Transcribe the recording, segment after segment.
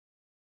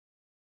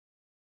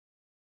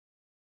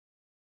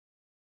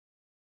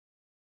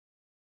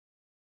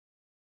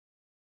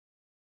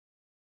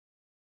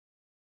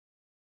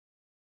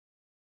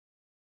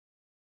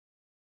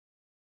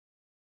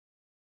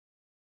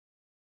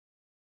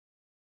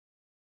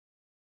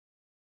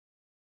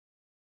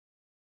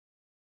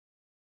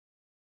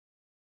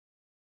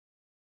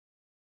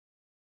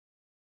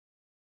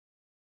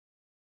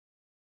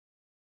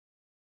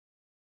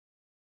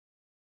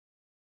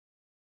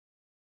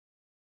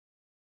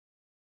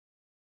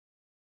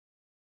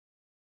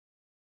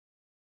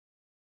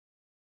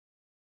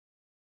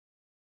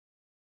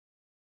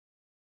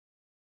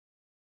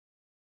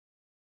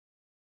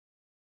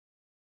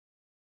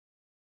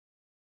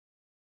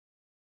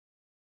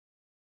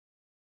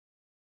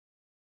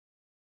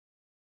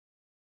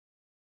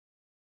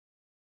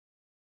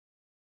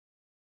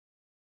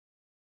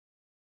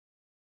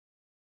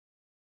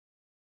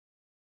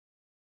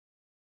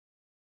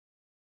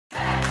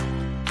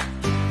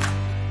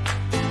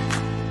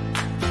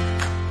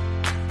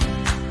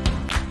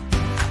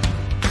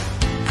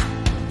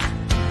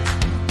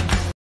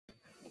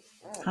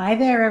Hi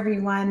there,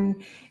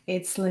 everyone.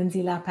 It's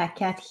Lindsay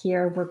Lapaquette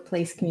here,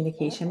 workplace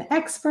communication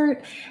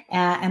expert,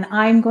 and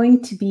I'm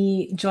going to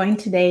be joined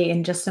today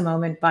in just a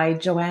moment by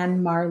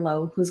Joanne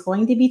Marlow, who's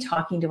going to be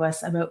talking to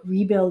us about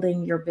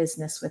rebuilding your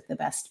business with the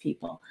best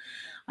people.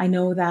 I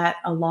know that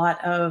a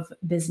lot of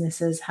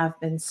businesses have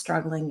been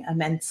struggling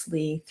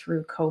immensely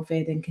through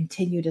COVID and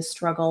continue to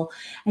struggle,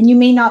 and you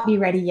may not be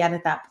ready yet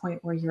at that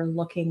point where you're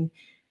looking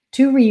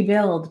to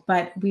rebuild,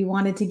 but we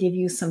wanted to give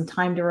you some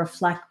time to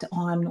reflect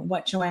on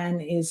what Joanne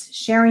is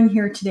sharing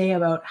here today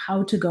about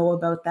how to go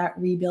about that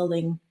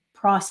rebuilding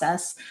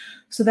process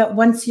so that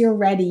once you're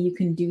ready, you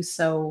can do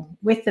so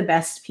with the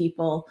best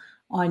people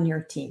on your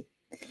team.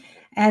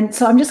 And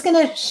so I'm just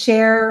going to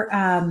share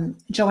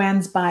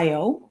Joanne's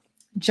bio.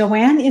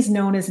 Joanne is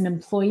known as an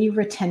employee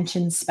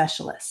retention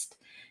specialist.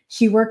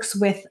 She works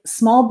with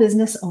small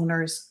business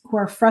owners who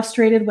are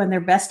frustrated when their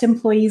best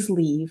employees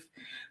leave,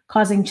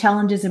 causing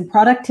challenges in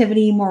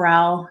productivity,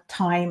 morale,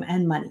 time,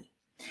 and money.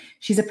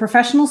 She's a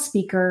professional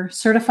speaker,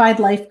 certified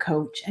life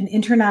coach, and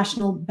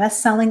international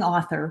best-selling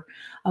author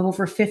of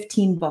over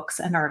 15 books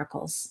and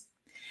articles.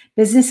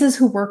 Businesses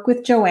who work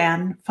with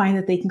Joanne find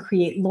that they can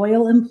create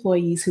loyal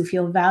employees who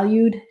feel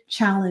valued,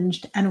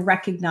 challenged, and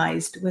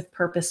recognized with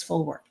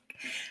purposeful work.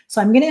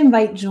 So I'm going to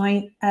invite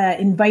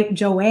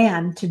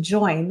Joanne to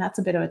join. That's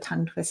a bit of a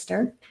tongue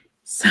twister.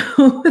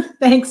 So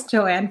thanks,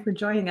 Joanne, for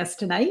joining us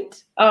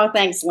tonight. Oh,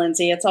 thanks,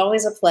 Lindsay. It's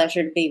always a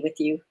pleasure to be with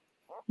you.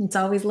 It's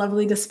always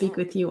lovely to speak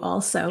with you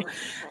also.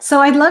 So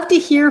I'd love to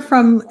hear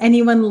from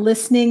anyone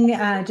listening.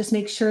 Just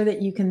make sure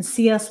that you can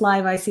see us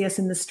live. I see us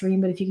in the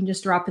stream, but if you can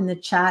just drop in the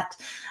chat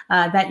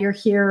that you're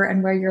here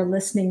and where you're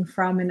listening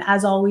from. And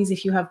as always,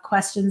 if you have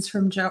questions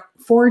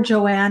for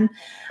Joanne,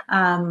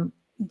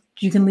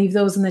 you can leave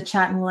those in the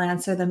chat and we'll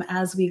answer them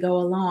as we go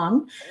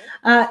along.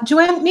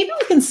 Joanne, maybe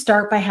we can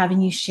start by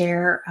having you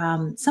share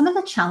some of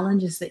the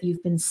challenges that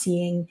you've been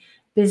seeing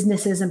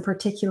businesses, and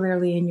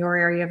particularly in your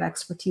area of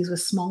expertise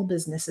with small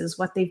businesses,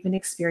 what they've been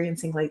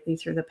experiencing lately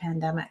through the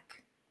pandemic.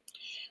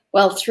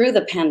 Well, through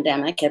the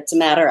pandemic, it's a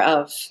matter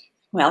of,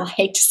 well, I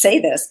hate to say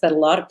this, but a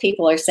lot of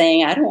people are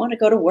saying, I don't want to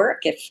go to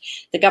work. If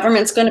the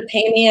government's going to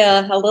pay me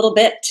a little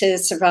bit to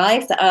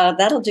survive,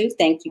 that'll do.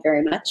 Thank you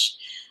very much.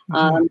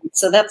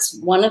 So that's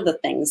one of the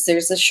things.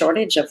 There's a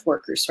shortage of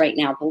workers right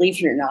now, believe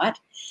it or not.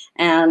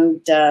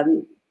 And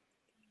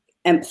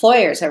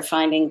employers are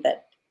finding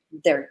that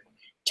their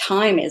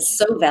time is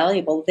so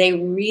valuable. They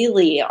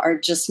really are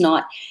just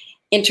not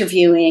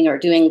interviewing or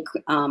doing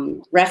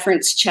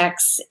reference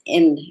checks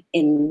to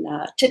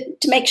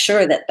make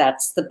sure that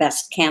that's the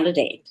best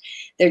candidate.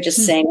 They're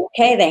just saying,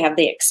 okay, they have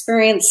the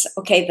experience.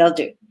 Okay, they'll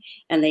do.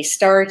 And they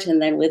start,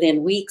 and then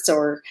within weeks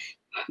or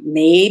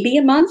maybe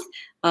a month,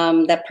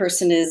 that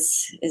person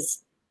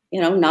is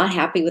not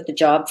happy with the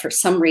job for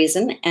some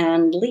reason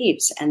and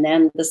leaves, and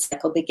then the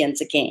cycle begins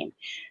again.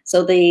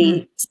 So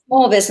the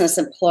small business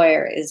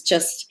employer is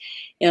just,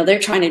 they're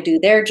trying to do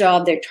their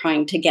job. They're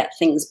trying to get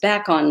things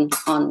back on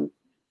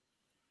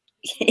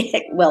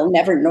well,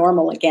 never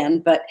normal again,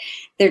 but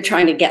they're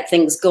trying to get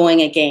things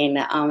going again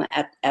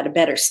at a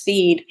better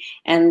speed,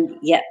 and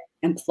yet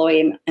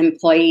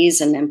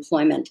employees and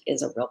employment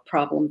is a real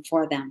problem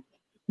for them.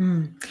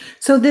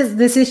 So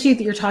this issue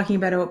that you're talking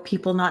about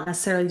people not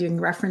necessarily doing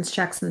reference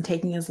checks and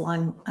taking as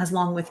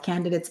long with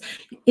candidates,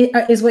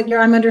 is what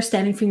I'm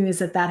understanding from you is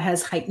that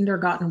has heightened or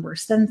gotten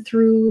worse than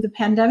through the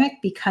pandemic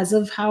because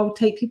of how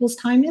tight people's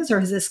time is, or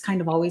has this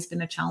kind of always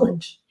been a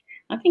challenge?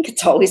 I think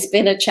it's always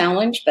been a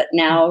challenge, but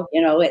now,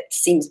 it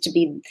seems to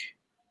be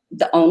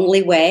the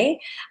only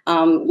way.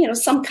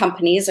 Some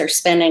companies are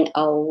spending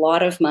a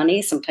lot of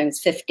money,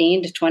 sometimes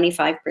 15 to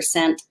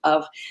 25%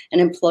 of an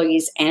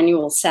employee's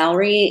annual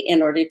salary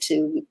in order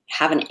to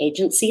have an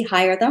agency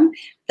hire them.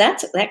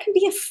 That can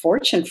be a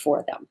fortune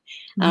for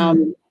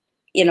them.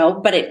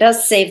 But it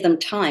does save them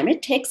time.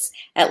 It takes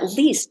at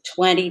least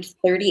 20 to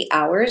 30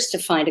 hours to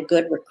find a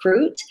good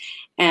recruit.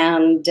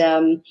 And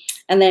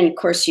then of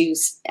course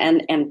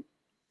and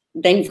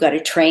then you've got to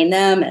train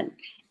them and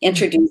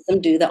introduce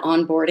them, do the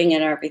onboarding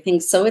and everything.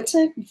 So it's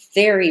a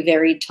very,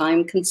 very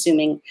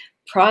time-consuming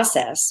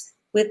process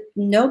with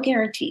no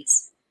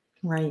guarantees.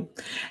 Right.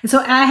 And so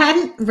I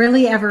hadn't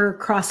really ever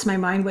crossed my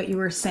mind what you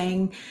were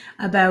saying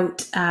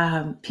about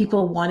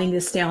people wanting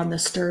to stay on the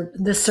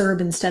CERB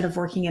instead of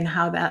working, and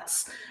how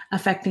that's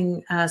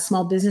affecting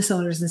small business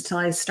owners, until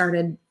I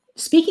started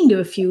speaking to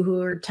a few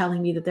who are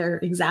telling me that they're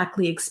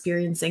exactly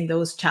experiencing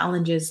those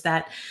challenges,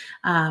 that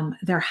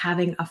they're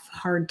having a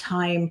hard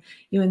time,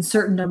 in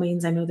certain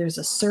domains. I know there's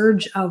a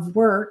surge of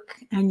work,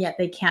 and yet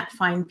they can't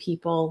find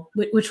people,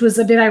 which was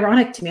a bit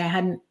ironic to me. I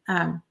hadn't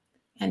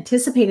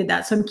anticipated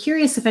that. So I'm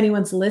curious if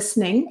anyone's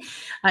listening,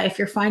 if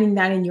you're finding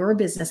that in your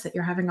business, that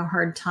you're having a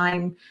hard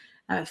time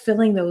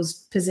filling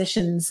those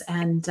positions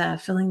and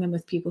filling them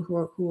with people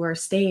who are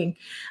staying.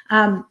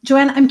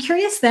 Joanne, I'm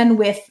curious then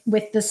with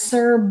the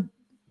CERB,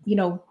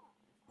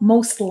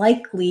 most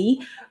likely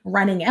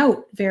running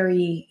out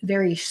very,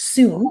 very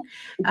soon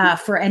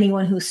for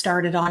anyone who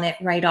started on it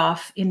right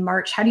off in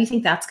March. How do you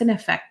think that's going to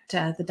affect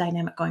the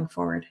dynamic going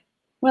forward?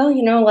 Well,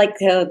 like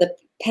the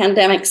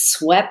pandemic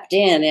swept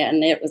in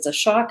and it was a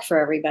shock for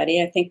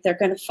everybody, I think they're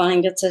going to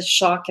find it's a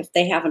shock if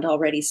they haven't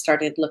already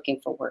started looking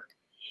for work.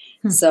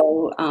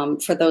 So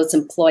for those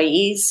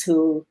employees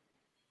who,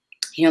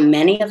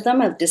 many of them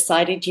have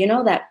decided,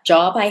 that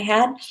job I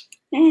had,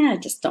 I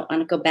just don't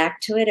want to go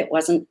back to it. It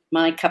wasn't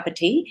my cup of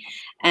tea.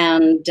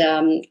 And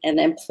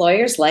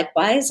employers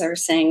likewise are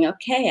saying,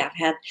 okay, I've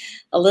had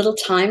a little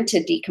time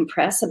to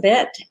decompress a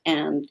bit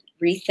and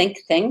rethink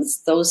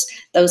things. Those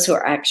who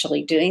are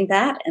actually doing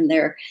that, and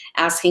they're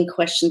asking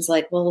questions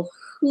like, well,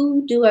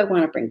 who do I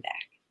want to bring back?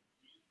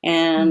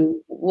 And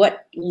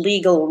what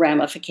legal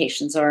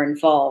ramifications are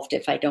involved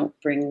if I don't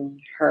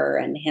bring her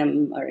and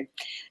him or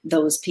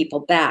those people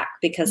back?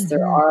 Because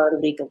there are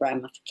legal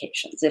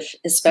ramifications,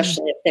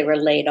 especially if they were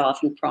laid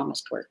off and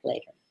promised work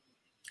later.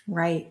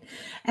 Right.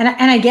 And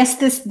I guess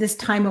this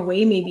time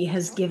away maybe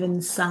has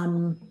given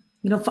some,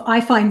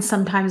 I find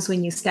sometimes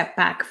when you step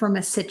back from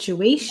a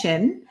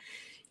situation,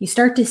 you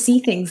start to see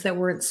things that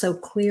weren't so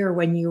clear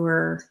when you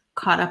were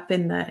caught up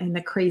in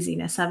the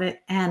craziness of it.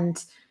 And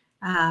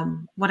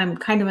what I'm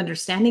kind of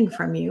understanding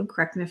from you,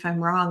 correct me if I'm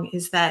wrong,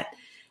 is that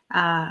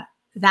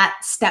that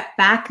step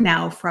back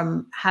now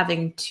from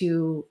having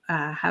to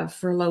have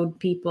furloughed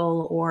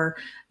people or,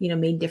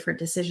 made different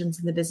decisions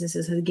in the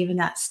businesses has given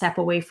that step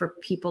away for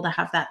people to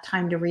have that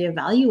time to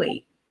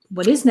reevaluate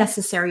what is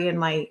necessary in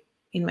my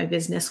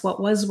business, what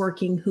was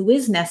working, who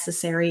is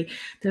necessary.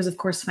 There's, of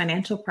course,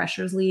 financial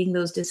pressures leading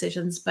those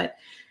decisions. But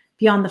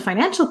beyond the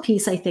financial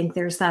piece, I think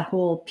there's that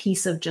whole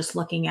piece of just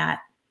looking at,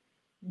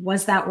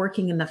 was that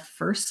working in the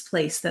first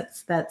place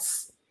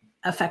that's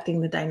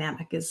affecting the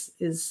dynamic? Is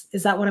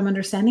that what I'm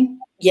understanding?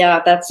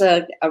 Yeah, that's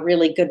a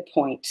really good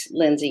point,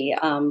 Lindsay.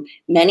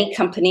 Many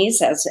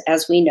companies,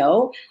 as we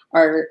know,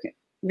 are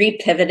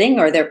repivoting,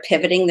 or they're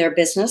pivoting their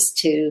business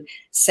to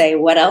say,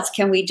 what else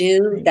can we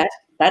do? Right.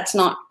 That's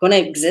not going to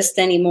exist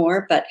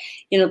anymore. But,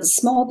 the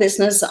small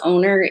business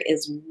owner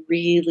is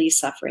really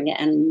suffering,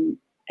 and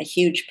a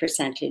huge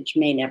percentage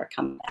may never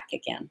come back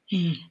again.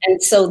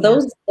 And so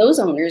those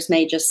owners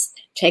may just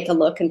take a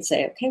look and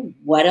say, okay,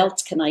 what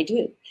else can I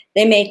do?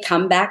 They may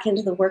come back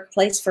into the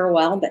workplace for a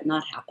while, but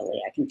not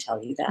happily, I can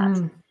tell you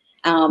that.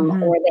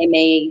 Or they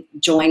may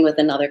join with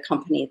another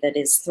company that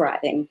is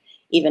thriving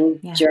even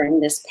during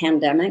this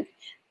pandemic.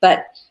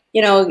 But,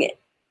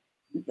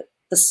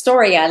 the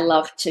story I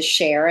love to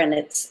share, and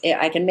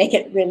I can make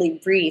it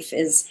really brief,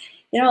 is,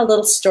 a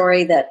little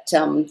story that,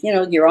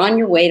 you're on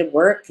your way to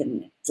work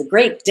and it's a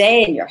great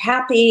day and you're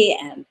happy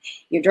and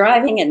you're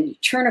driving and you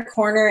turn a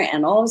corner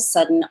and all of a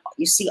sudden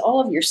you see all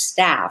of your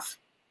staff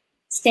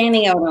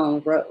standing out on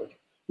the road.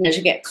 And as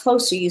you get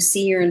closer, you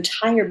see your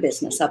entire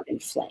business up in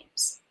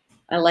flames.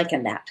 I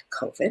liken that to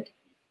COVID.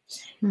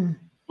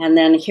 And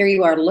then here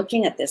you are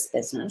looking at this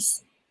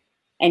business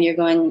and you're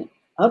going,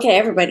 okay,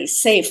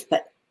 everybody's safe,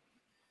 but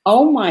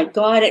oh my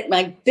God,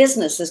 my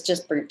business is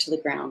just burnt to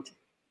the ground.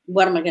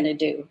 What am I going to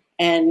do?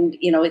 And,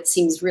 it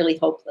seems really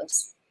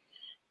hopeless.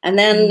 And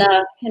then,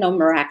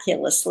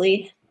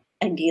 miraculously,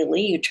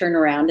 ideally, you turn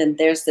around and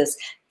there's this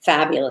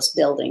fabulous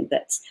building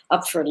that's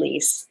up for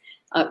lease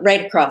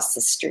right across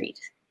the street.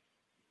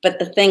 But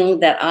the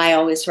thing that I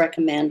always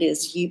recommend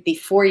is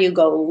before you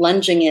go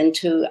lunging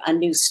into a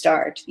new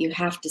start, you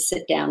have to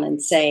sit down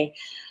and say,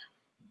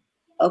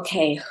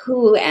 okay,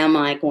 who am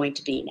I going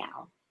to be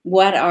now?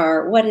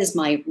 What is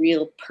my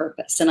real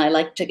purpose? And I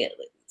like to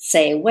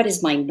say, what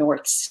is my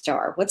North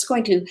Star? What's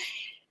going to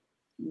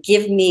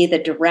give me the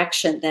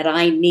direction that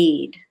I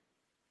need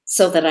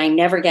so that I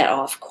never get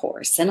off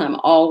course? And I'm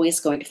always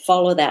going to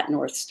follow that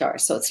North Star.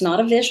 So it's not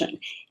a vision,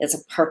 it's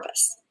a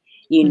purpose.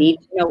 You need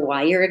to know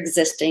why you're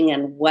existing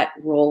and what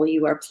role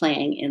you are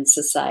playing in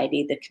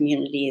society, the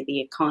community,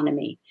 the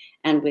economy,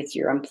 and with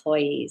your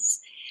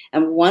employees.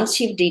 And once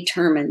you've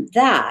determined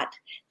that,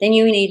 then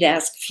you need to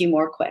ask a few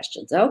more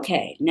questions.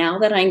 Okay, now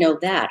that I know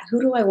that,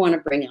 who do I want to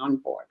bring on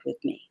board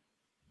with me?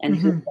 And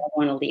who do I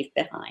want to leave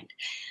behind?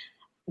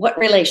 What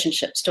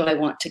relationships do I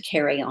want to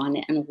carry on?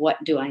 And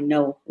what do I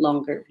no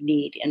longer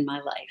need in my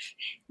life?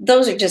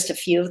 Those are just a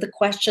few of the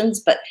questions,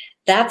 but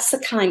that's the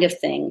kind of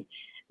thing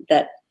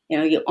that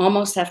you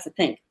almost have to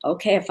think,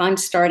 okay, if I'm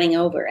starting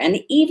over, and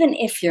even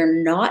if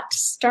you're not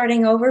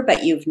starting over,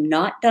 but you've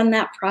not done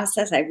that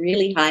process, I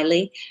really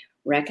highly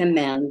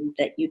recommend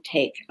that you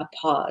take a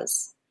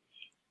pause.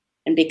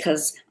 And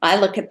because I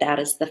look at that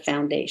as the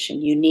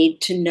foundation, you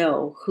need to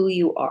know who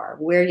you are,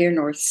 where your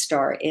North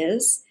Star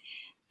is.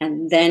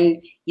 And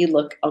then you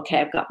look, okay,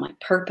 I've got my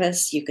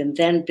purpose. You can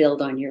then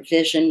build on your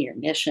vision, your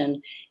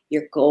mission,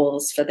 your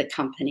goals for the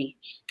company.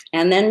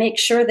 And then make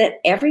sure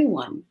that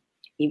everyone,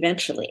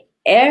 eventually,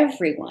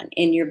 everyone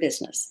in your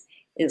business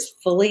is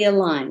fully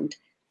aligned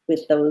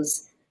with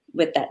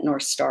that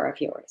North Star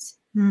of yours.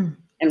 And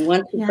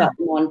once you've got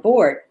them on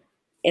board,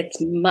 it's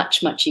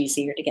much, much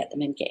easier to get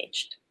them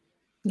engaged.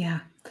 Yeah.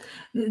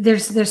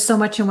 There's so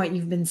much in what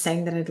you've been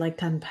saying that I'd like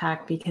to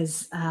unpack,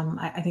 because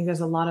I think there's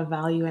a lot of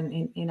value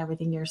in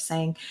everything you're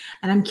saying.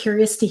 And I'm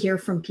curious to hear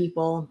from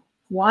people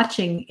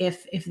watching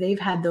if they've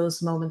had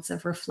those moments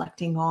of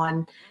reflecting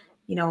on,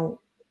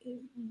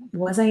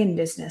 was I in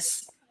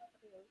business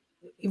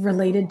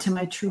related to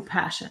my true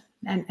passion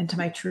and to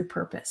my true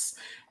purpose.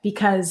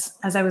 Because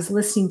as I was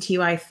listening to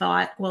you, I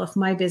thought, well, if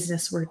my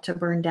business were to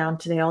burn down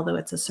today, although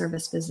it's a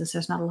service business,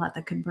 there's not a lot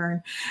that could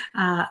burn.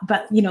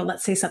 But, you know,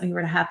 let's say something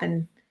were to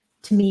happen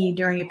to me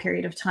during a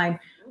period of time.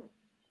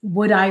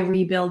 Would I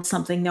rebuild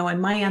something? No.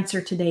 And my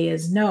answer today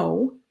is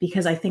no,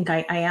 because I think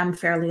I am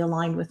fairly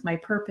aligned with my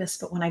purpose.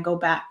 But when I go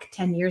back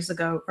 10 years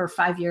ago or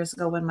 5 years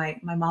ago, when my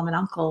mom and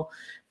uncle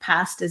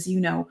passed, as you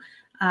know,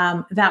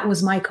 that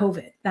was my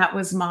COVID. That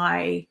was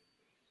my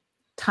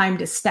time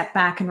to step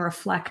back and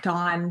reflect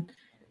on.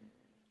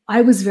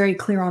 I was very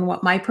clear on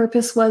what my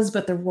purpose was,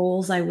 but the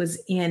roles I was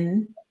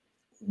in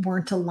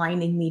weren't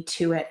aligning me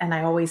to it. And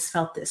I always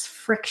felt this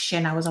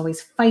friction. I was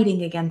always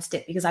fighting against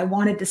it because I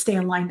wanted to stay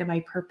aligned to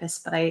my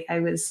purpose, but I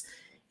was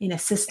in a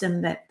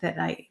system that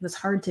it was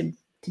hard to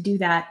do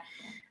that.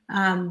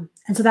 And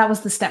so that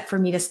was the step for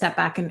me to step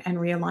back and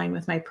realign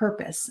with my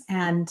purpose.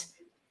 And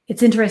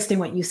it's interesting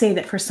what you say,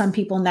 that for some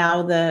people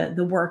now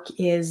the work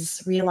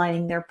is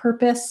realigning their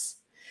purpose.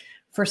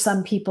 For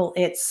some people,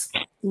 it's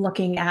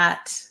looking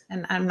at,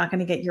 and I'm not going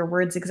to get your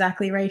words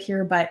exactly right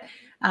here, but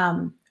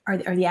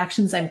are the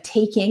actions I'm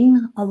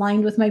taking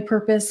aligned with my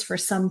purpose? For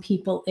some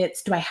people,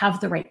 it's, do I have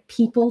the right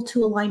people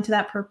to align to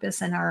that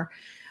purpose? And are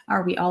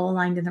we all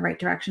aligned in the right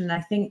direction? And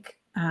I think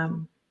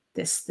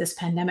this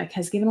pandemic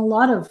has given a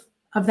lot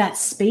of that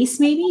space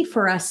maybe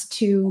for us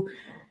to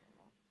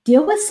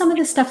deal with some of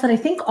the stuff that I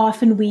think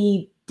often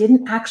we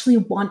didn't actually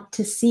want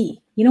to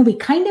see. You know, we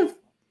kind of,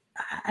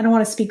 I don't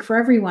want to speak for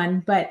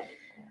everyone, but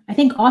I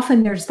think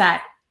often there's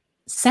that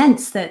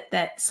sense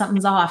that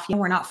something's off. You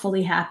know, we're not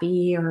fully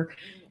happy, or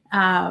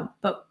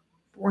but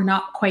we're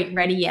not quite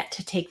ready yet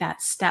to take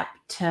that step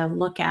to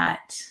look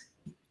at,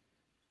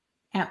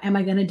 am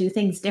I going to do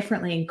things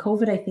differently? And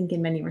COVID, I think,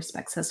 in many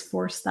respects, has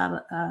forced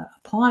that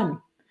upon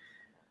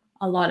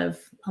a lot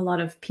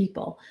of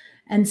people.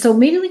 And so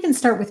maybe we can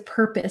start with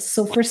purpose.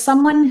 So for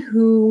someone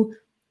who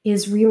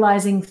is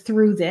realizing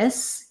through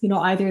this, you know,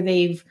 either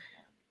they've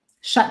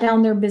shut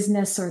down their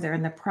business or they're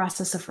in the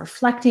process of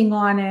reflecting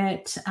on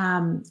it,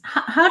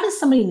 how does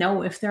somebody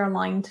know if they're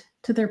aligned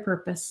to their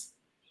purpose?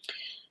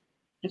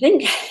 I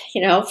think,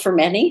 you know, for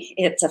many,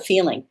 it's a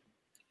feeling.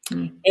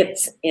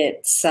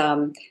 It's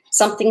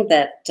something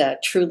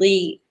that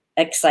truly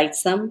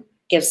excites them,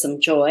 gives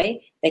them joy.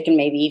 They can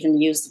maybe even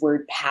use the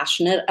word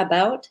passionate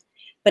about,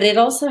 but it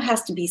also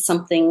has to be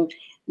something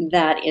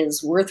that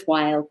is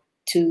worthwhile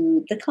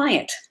to the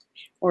client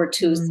or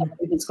to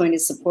somebody who's going to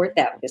support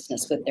that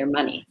business with their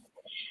money.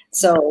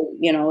 So,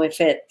 you know,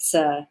 if it's,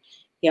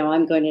 you know,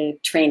 I'm going to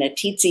train a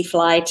tsetse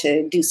fly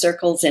to do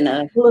circles in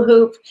a hula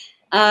hoop,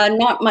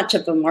 not much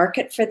of a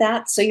market for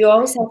that. So you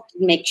always have to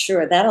make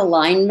sure that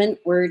alignment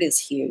word is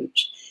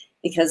huge,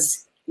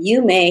 because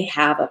you may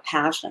have a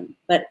passion,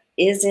 but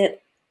is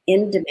it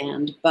in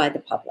demand by the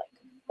public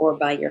or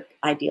by your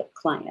ideal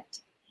client?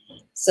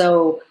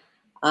 So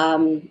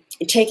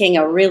taking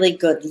a really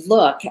good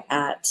look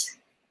at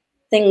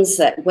things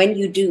that when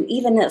you do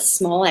even a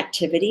small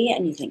activity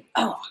and you think,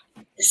 oh,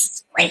 this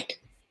is great.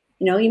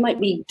 You know, you might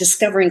be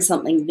discovering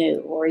something new,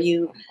 or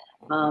you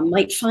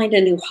might find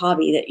a new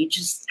hobby that you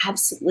just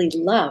absolutely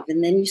love.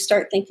 And then you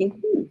start thinking,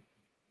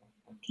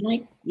 can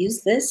I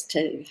use this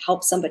to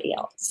help somebody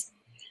else?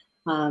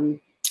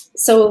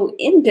 So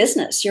in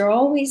business, you're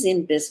always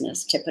in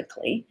business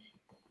typically,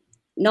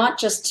 not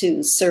just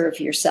to serve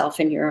yourself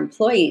and your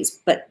employees,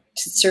 but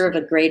to serve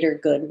a greater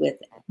good with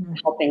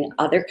helping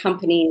other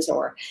companies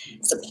or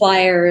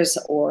suppliers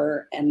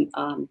or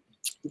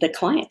the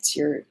clients,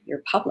 your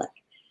public.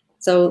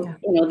 So,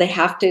 you know, they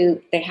have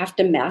to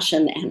mesh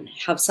and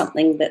have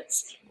something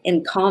that's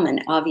in common,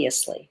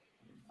 obviously.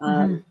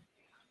 That's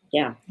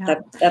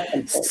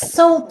important.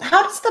 So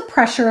how does the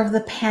pressure of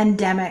the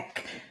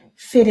pandemic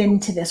fit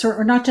into this,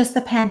 or not just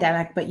the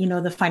pandemic, but, you know,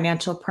 the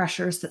financial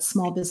pressures that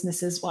small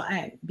businesses, well,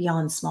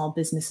 beyond small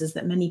businesses,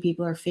 that many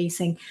people are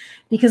facing?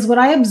 Because what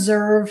I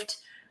observed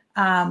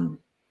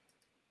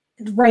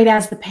right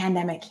as the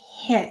pandemic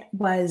hit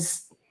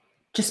was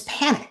just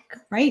panic,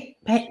 right?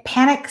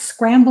 Panic,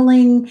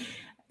 scrambling.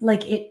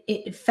 Like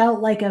it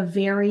felt like a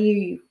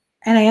very,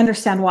 and I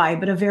understand why,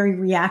 but a very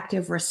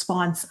reactive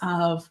response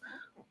of,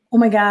 oh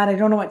my God, I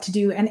don't know what to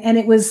do. And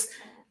it was,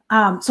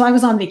 so I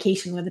was on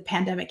vacation when the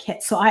pandemic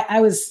hit. So I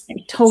was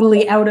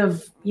totally out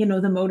of, you know,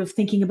 the mode of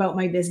thinking about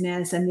my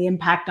business and the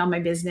impact on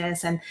my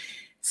business. And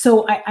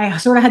so I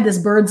sort of had this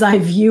bird's eye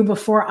view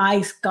before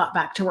I got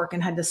back to work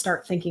and had to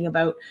start thinking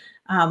about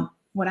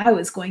what I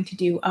was going to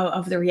do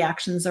of the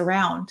reactions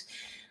around.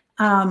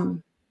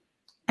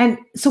 And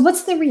so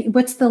what's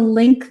the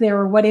link there,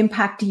 or what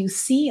impact do you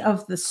see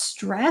of the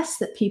stress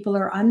that people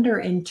are under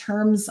in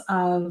terms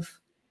of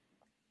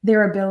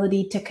their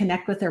ability to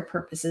connect with their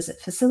purpose? Is it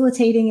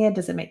facilitating it?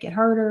 Does it make it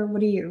harder?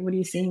 What are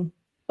you seeing?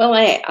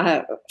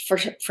 Well,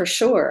 for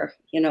sure,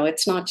 you know,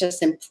 it's not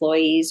just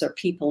employees or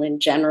people in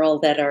general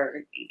that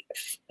are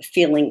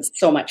feeling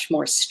so much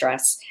more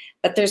stress,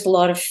 but there's a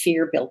lot of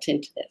fear built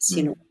into this,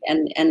 you know,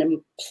 and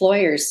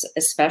employers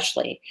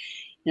especially,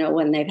 you know,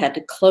 when they've had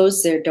to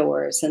close their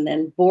doors and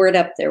then board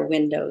up their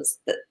windows,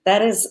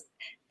 that is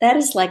that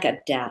is like a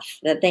death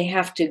that they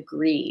have to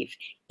grieve,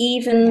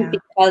 even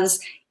because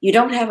you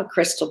don't have a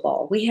crystal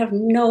ball. We have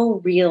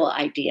no real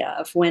idea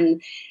of when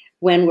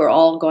we're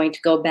all going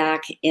to go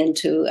back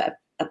into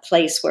a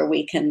place where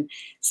we can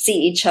see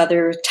each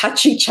other,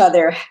 touch each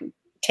other,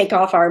 take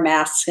off our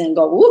masks and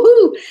go,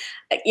 woohoo.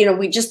 You know,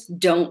 we just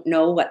don't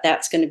know what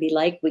that's going to be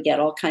like. We get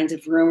all kinds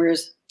of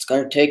rumors. It's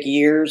going to take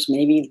years,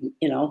 maybe,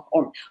 you know,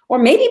 or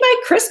maybe by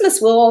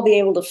Christmas, we'll all be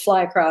able to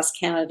fly across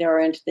Canada or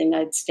into the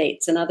United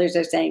States. And others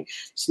are saying,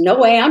 there's no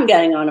way I'm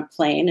getting on a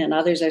plane. And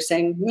others are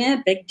saying,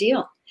 yeah, big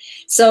deal.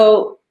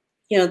 So,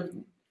 you know,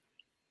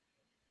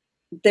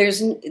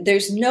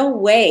 there's no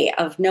way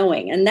of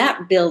knowing. And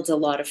that builds a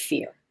lot of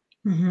fear.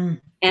 Mm-hmm.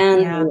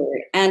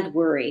 And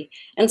worry.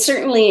 And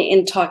certainly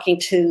in talking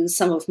to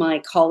some of my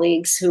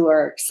colleagues who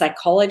are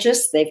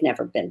psychologists, they've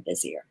never been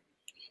busier.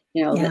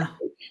 You know,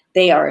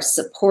 they are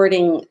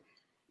supporting,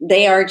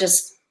 they are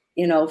just,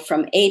 you know,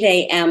 from 8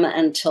 a.m.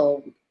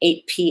 until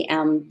 8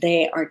 p.m.,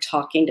 they are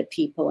talking to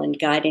people and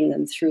guiding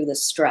them through the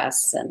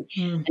stress and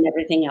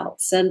everything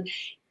else. And,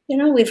 you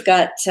know, we've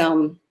got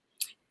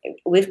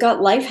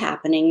life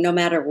happening no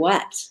matter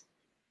what.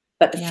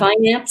 But the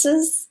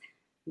finances,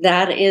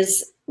 that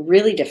is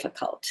really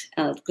difficult.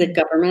 The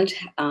government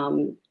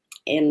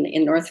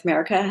in North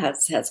America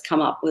has come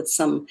up with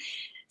some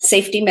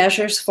safety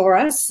measures for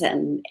us,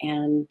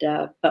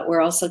 but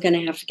we're also going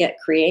to have to get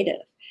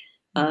creative.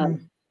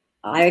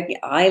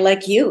 I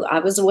like you, I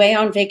was away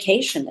on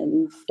vacation,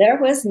 and there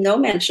was no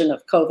mention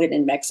of COVID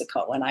in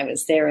Mexico when I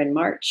was there in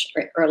March,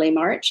 early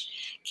March.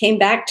 Came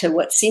back to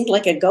what seemed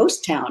like a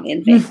ghost town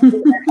in Vancouver.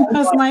 That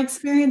was my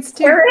experience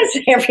too. Where is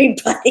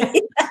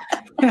everybody?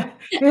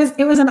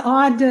 It was an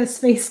odd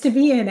space to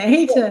be in,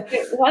 eh?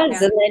 It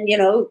was, and then, you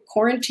know,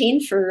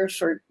 quarantine for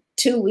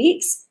 2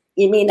 weeks.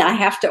 You mean I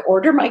have to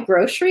order my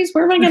groceries?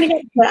 Where am I going to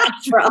get that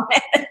from?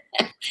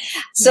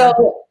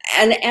 So,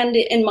 and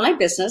in my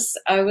business,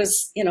 I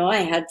was, you know, I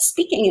had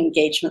speaking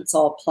engagements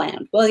all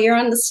planned. Well, you're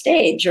on the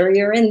stage or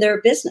you're in their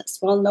business.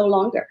 Well, no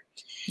longer.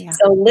 Yeah.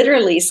 So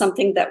literally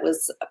something that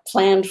was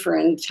planned for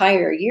an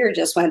entire year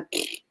just went.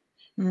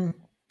 And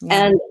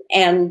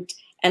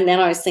then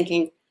I was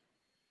thinking,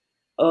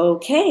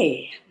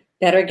 okay,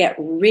 better get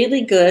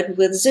really good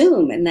with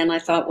Zoom. And then I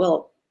thought,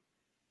 well,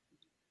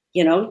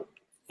 you know,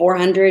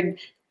 400,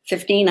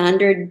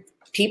 1,500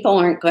 people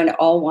aren't going to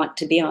all want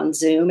to be on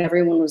Zoom.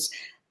 Everyone was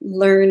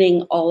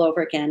learning all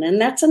over again. And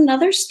that's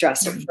another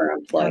stressor for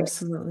employers.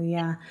 Absolutely,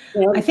 yeah.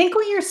 You know, I think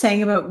what you're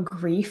saying about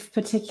grief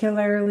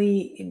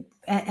particularly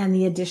and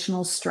the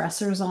additional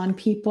stressors on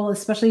people,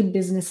 especially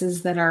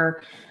businesses that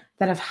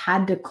have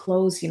had to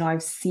close. You know,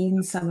 I've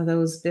seen some of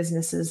those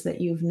businesses that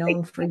you've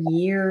known for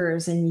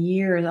years and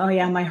years. Oh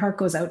yeah, my heart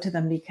goes out to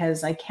them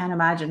because I can't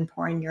imagine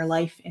pouring your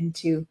life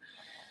into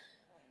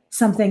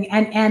something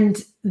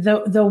and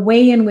the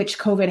way in which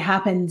COVID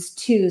happens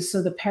too.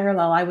 So the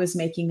parallel I was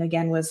making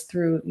again was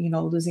through, you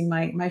know, losing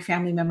my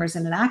family members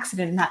in an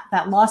accident, and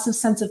that loss of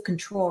sense of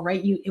control, right?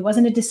 It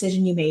wasn't a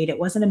decision you made. It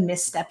wasn't a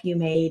misstep you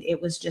made.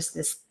 It was just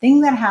this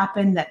thing that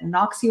happened that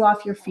knocks you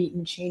off your feet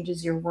and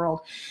changes your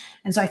world.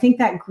 And so I think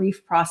that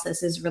grief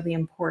process is really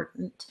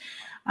important.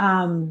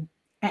 And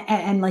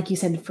like you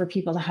said, for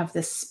people to have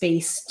this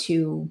space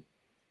to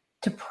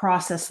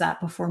process that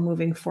before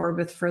moving forward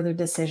with further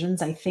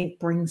decisions, I think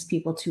brings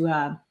people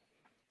to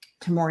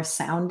more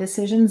sound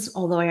decisions,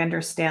 although I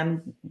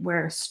understand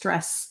where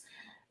stress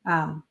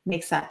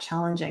makes that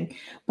challenging.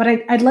 But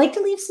I'd like to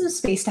leave some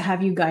space to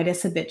have you guide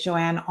us a bit,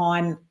 Joanne,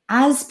 on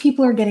as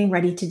people are getting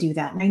ready to do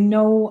that. And I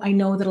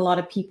know that a lot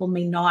of people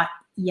may not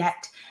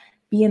yet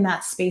be in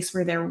that space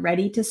where they're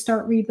ready to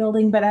start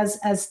rebuilding, but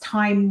as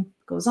time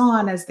goes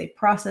on, as they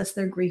process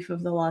their grief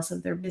of the loss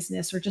of their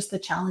business or just the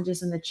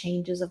challenges and the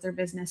changes of their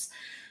business,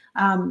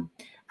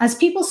 as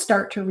people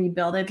start to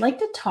rebuild, I'd like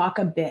to talk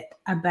a bit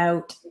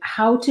about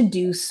how to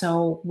do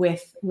so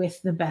with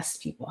the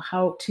best people,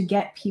 how to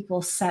get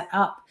people set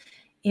up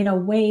in a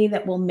way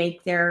that will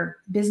make their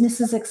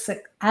businesses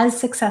as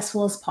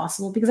successful as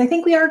possible, because I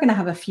think we are going to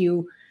have a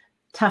few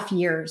tough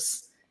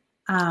years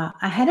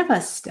ahead of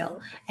us still.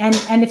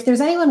 And if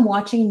there's anyone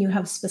watching and you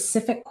have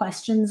specific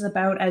questions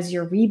about, as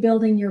you're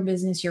rebuilding your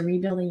business, you're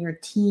rebuilding your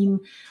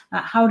team,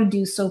 how to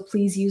do so,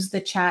 please use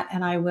the chat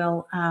and I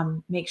will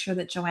make sure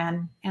that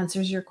Joanne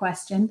answers your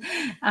question.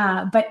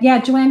 But yeah,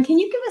 Joanne, can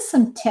you give us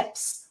some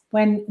tips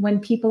when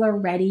people are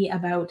ready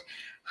about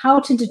how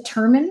to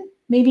determine,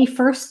 maybe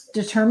first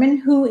determine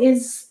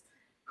who's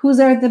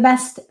are the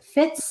best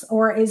fits,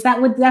 or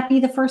would that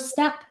be the first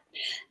step?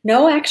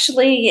 No,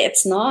 actually,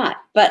 it's not.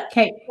 But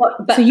okay,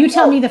 so you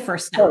tell me the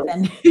first step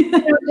then.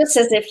 Just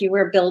as if you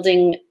were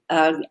building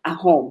a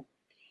home,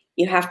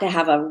 you have to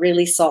have a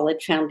really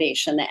solid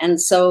foundation,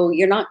 and so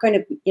you're not going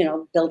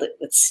to, build it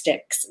with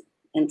sticks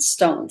and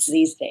stones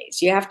these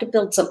days. You have to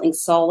build something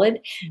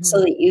solid so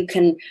that you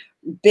can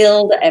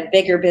build a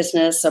bigger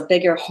business, a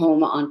bigger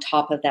home on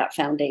top of that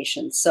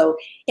foundation. So,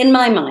 in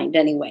my mind,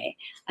 anyway,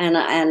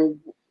 and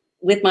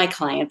with my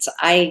clients,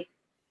 I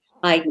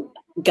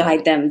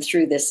guide them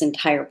through this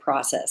entire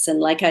process. And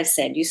like I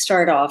said, you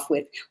start off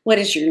with, what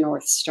is your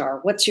North Star?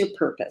 What's your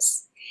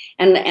purpose?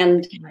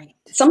 And Right.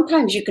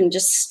 sometimes you can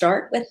just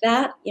start with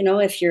that, you know,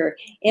 if you're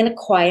in a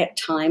quiet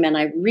time. And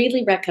I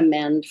really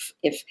recommend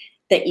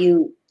that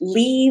you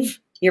leave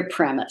your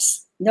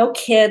premise. No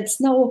kids,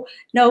 no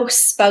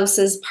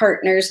spouses,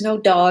 partners, no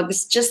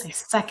dogs. Just I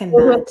second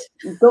that.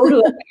 Go to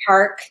a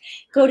park,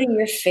 go to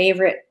your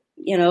favorite,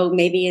 you know,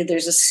 maybe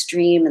there's a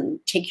stream, and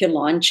take your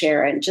lawn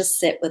chair and just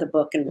sit with a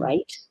book and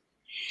write,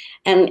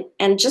 and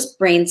just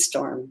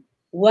brainstorm.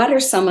 What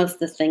are some of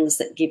the things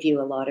that give you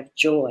a lot of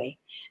joy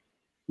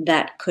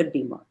that could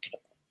be marketable?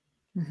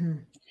 Mm-hmm.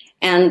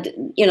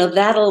 And, you know,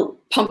 that'll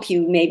pump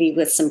you maybe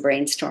with some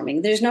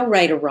brainstorming. There's no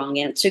right or wrong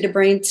answer to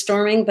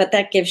brainstorming, but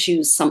that gives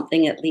you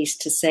something at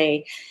least to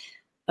say,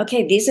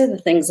 okay, these are the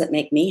things that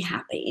make me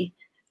happy.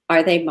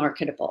 Are they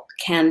marketable?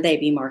 Can they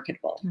be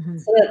marketable? Mm-hmm.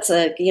 So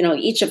that's you know,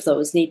 each of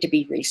those need to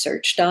be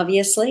researched,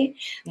 obviously.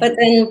 Yeah.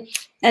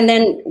 But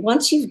then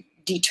once you've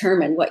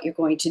determined what you're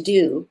going to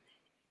do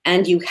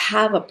and you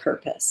have a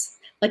purpose,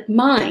 like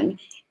mine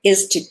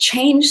is to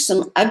change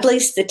some ugly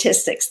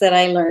statistics that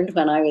I learned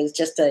when I was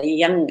just a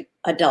young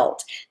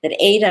adult, that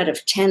 8 out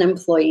of 10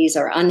 employees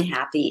are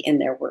unhappy in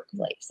their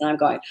workplace. And I'm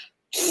going,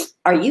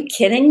 are you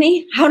kidding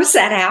me? How does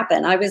that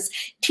happen? I was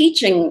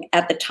teaching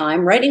at the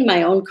time, writing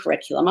my own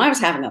curriculum. I was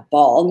having a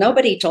ball.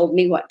 Nobody told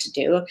me what to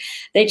do.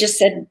 They just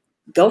said,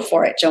 go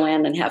for it,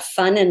 Joanne, and have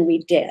fun. And we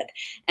did.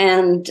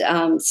 And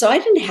so I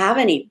didn't have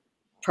any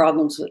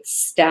problems with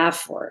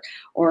staff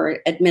or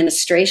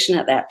administration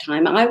at that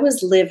time. I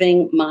was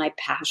living my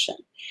passion.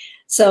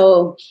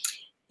 So,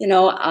 you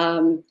know,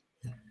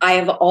 I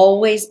have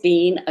always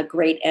been a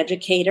great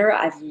educator.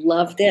 I've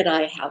loved it.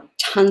 I have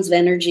tons of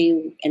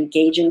energy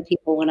engaging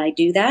people when I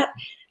do that.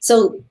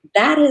 So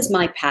that is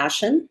my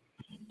passion.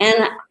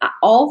 And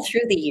all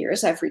through the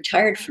years, I've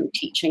retired from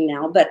teaching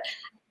now, but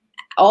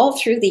all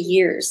through the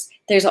years,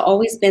 there's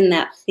always been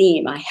that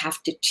theme. I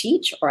have to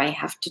teach or I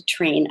have to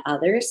train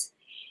others.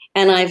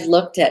 And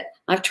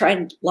I've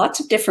tried lots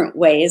of different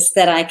ways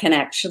that I can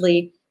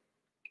actually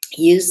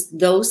use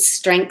those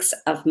strengths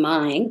of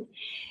mine.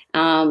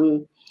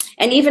 And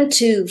even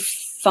to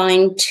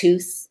fine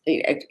tooth,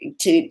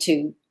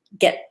 to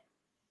get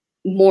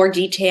more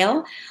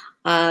detail.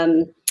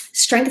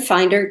 Strength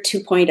Finder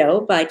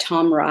 2.0 by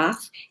Tom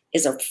Roth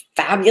is a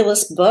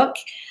fabulous book.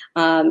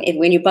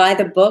 When you buy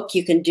the book,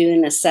 you can do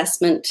an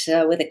assessment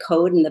with a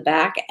code in the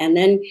back. And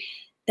then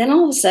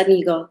all of a sudden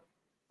you go,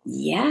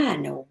 yeah,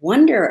 no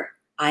wonder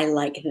I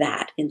like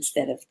that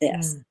instead of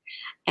this.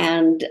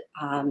 And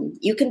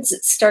you can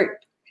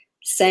start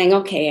saying,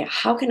 okay,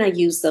 how can I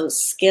use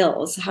those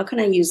skills? How can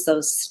I use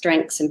those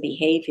strengths and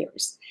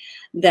behaviors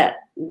that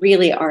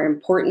really are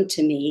important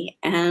to me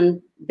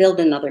and build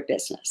another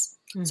business?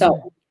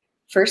 So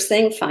first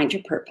thing, find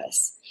your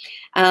purpose.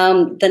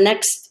 The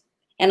next,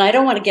 and I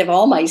don't want to give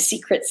all my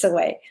secrets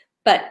away,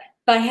 but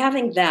by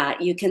having that,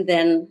 you can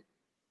then,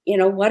 you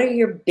know, what are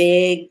your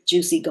big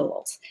juicy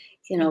goals?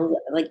 You know,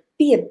 like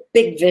be a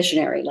big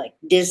visionary like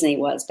Disney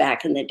was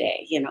back in the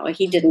day. You know,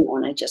 he didn't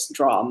want to just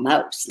draw a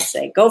mouse and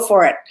say, go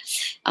for it,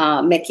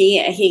 Mickey.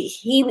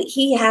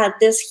 He had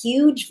this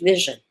huge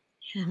vision.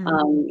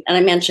 And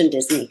I mentioned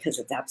Disney because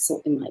it's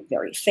absolutely my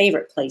very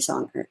favorite place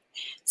on earth.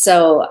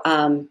 So,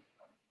 and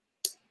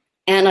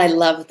I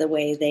love the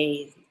way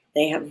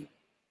they have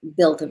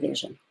built a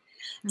vision.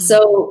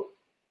 So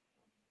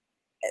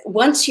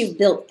once you've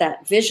built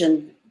that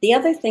vision, the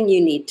other thing you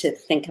need to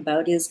think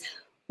about is,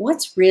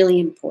 what's really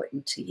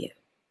important to you?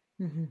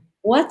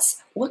 What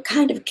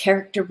kind of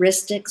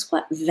characteristics,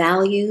 what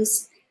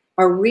values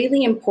are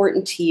really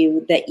important to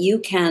you that you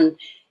can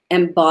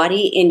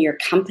embody in your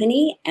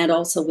company and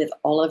also with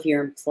all of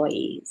your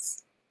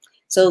employees?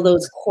 So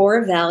those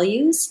core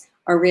values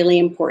are really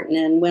important.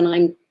 And when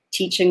I'm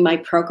teaching my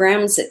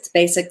programs, it's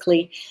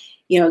basically,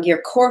 you know,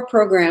 your core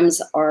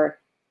programs are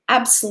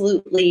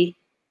absolutely,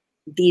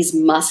 these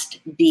must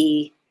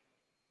be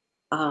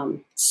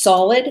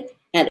solid.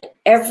 And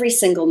every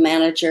single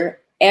manager,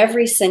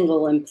 every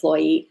single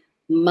employee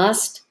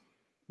must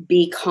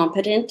be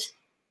competent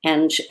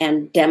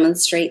and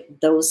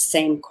demonstrate those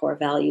same core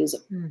values.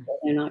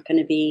 They're not going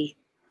to be,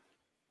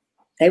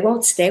 they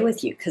won't stay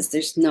with you because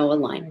there's no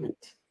alignment.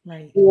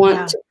 Right. You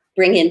want to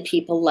bring in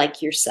people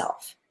like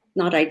yourself,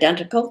 not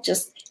identical,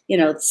 just, you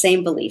know, the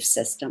same belief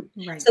system.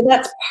 Right. So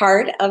that's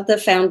part of the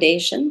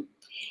foundation.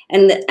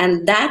 And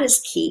that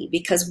is key,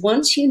 because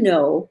once you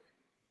know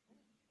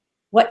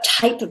what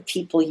type of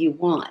people you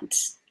want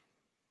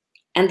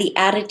and the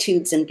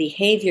attitudes and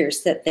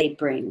behaviors that they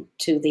bring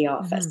to the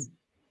office,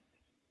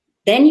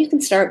 then you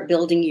can start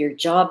building your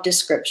job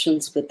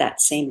descriptions with that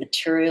same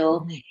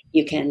material.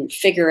 You can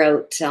figure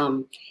out,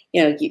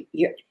 you know,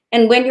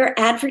 and when you're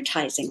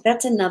advertising,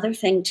 that's another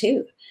thing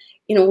too.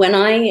 You know, when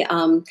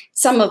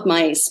some of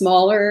my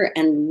smaller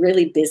and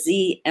really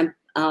busy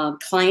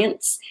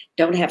clients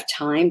don't have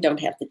time, don't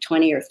have the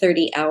 20 or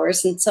 30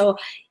 hours. And so,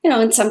 you know,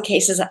 in some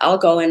cases I'll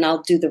go and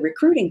I'll do the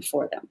recruiting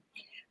for them.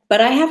 But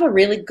I have a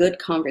really good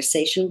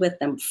conversation with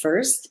them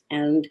first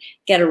and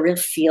get a real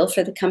feel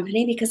for the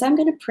company, because I'm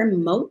going to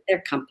promote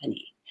their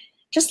company.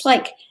 Just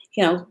like,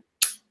 you know,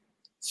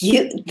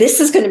 this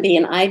is going to be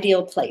an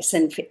ideal place.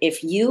 And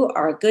if you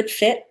are a good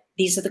fit,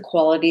 these are the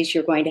qualities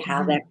you're going to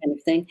have, that kind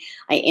of thing.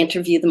 I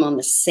interview them on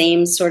the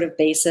same sort of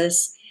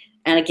basis.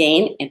 And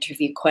again,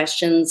 interview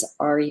questions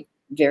are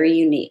very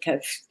unique.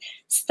 I've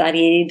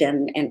studied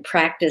and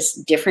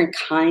practiced different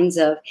kinds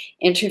of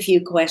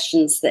interview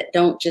questions that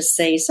don't just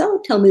say,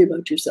 so tell me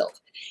about yourself.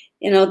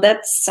 You know,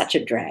 that's such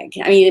a drag.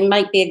 I mean, it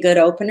might be a good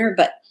opener,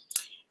 but,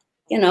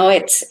 you know,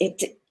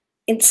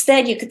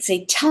 instead you could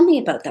say, tell me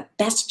about the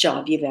best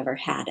job you've ever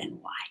had and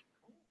why.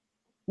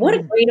 What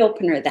a great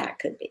opener that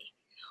could be.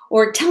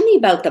 Or tell me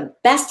about the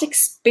best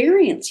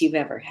experience you've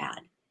ever had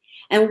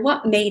and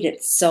what made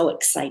it so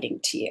exciting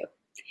to you.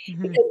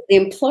 Because the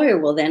employer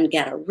will then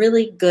get a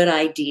really good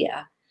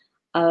idea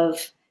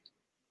of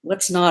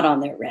what's not on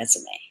their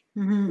resume.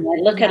 When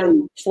I look at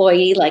an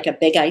employee like a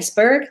big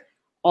iceberg,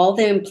 all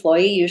the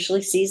employee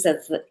usually sees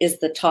is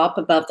the top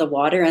above the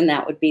water, and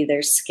that would be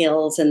their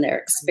skills and their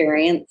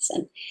experience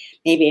and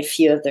maybe a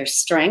few of their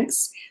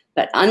strengths.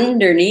 But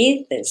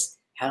underneath is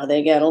how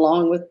they get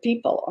along with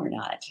people or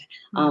not,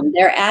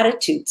 their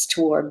attitudes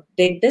toward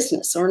big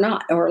business or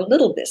not, or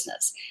little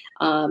business.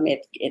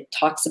 It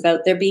talks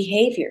about their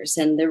behaviors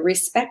and their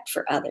respect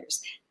for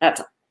others.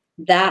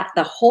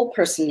 The whole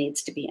person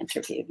needs to be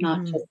interviewed,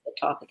 not just the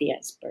top of the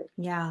iceberg.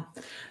 Yeah.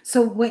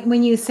 So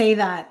when you say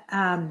that,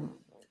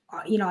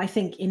 you know, I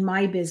think in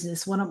my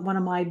business, one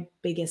of my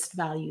biggest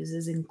values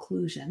is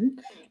inclusion,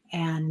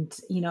 and,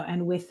 you know,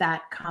 and with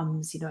that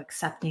comes, you know,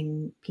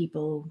 accepting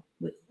people's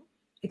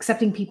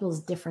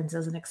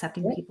differences and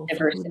accepting people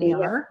for who they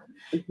are,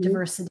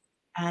 diversity.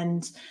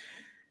 And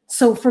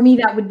so for me,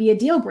 that would be a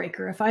deal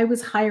breaker. If I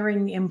was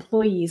hiring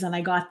employees and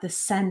I got the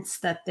sense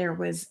that there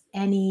was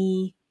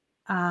any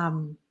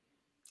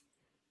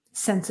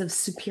sense of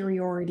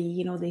superiority,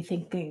 you know,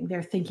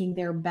 they're thinking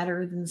they're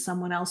better than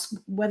someone else,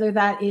 whether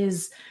that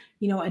is,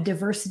 you know, a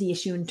diversity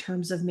issue in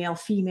terms of male,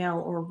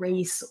 female, or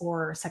race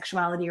or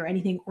sexuality or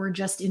anything, or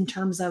just in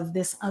terms of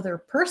this other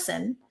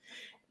person,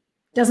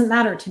 doesn't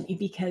matter to me,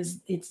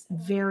 because it's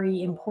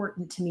very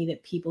important to me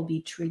that people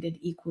be treated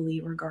equally,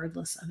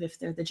 regardless of if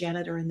they're the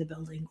janitor in the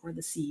building or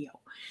the CEO.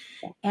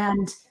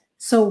 And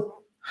so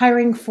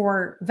hiring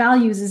for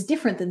values is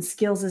different than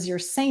skills, as you're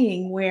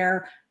saying,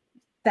 where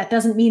that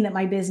doesn't mean that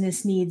my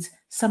business needs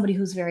somebody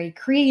who's very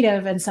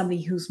creative and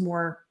somebody who's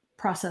more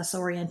process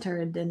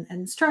oriented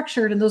and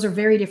structured. And those are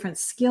very different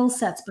skill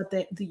sets, but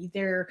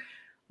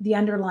the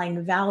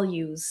underlying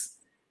values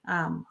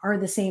are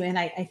the same. And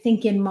I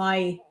think in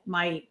my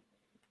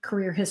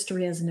career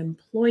history as an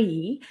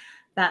employee,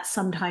 that's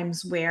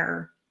sometimes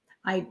where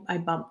I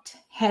bumped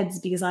heads,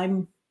 because I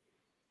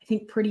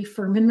think pretty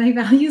firm in my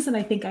values. And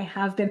I think I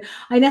have been,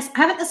 I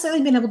haven't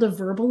necessarily been able to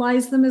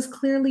verbalize them as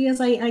clearly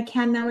as I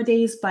can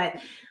nowadays, but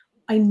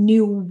I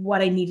knew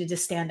what I needed to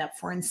stand up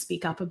for and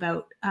speak up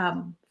about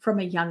from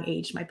a young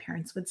age, my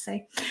parents would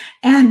say.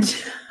 And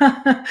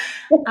and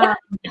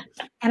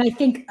I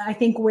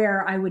think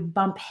where I would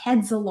bump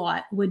heads a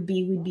lot would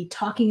be, we'd be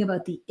talking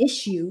about the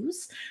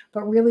issues,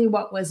 but really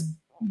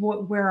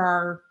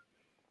where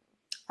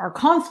our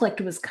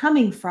conflict was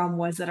coming from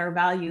was that our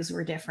values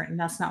were different, and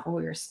that's not what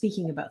we were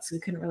speaking about. So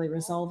we couldn't really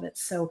resolve it.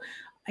 So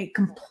I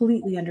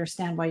completely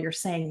understand why you're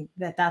saying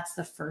that that's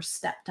the first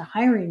step to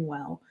hiring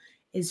well,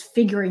 is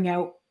figuring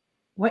out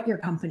what your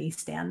company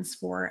stands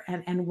for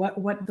and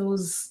what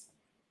those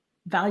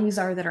values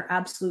are that are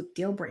absolute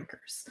deal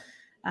breakers.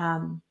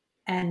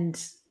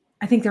 And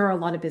I think there are a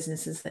lot of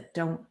businesses that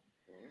don't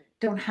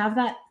have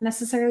that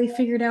necessarily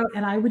figured out.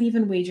 And I would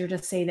even wager to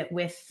say that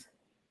with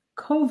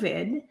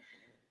COVID,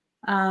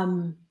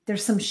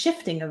 there's some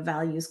shifting of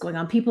values going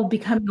on. People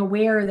becoming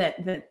aware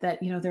that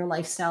you know, their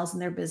lifestyles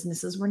and their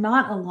businesses were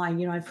not aligned.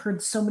 You know, I've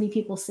heard so many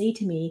people say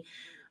to me,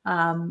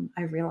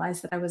 I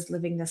realized that I was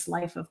living this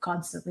life of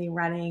constantly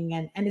running,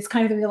 and it's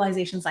kind of the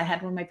realizations I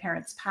had when my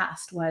parents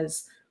passed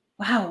was,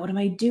 wow, what am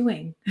I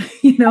doing?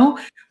 You know,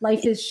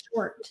 life is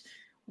short.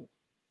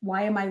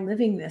 Why am I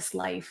living this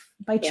life?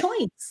 By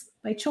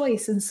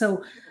choice. And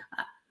so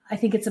I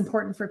think it's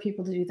important for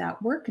people to do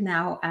that work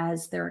now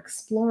as they're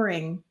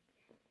exploring,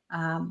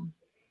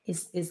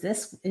 is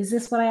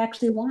this what I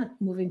actually want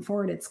moving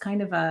forward? It's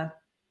kind of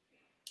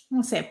I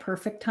won't say a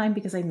perfect time,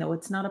 because I know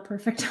it's not a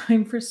perfect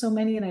time for so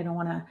many, and I don't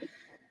want to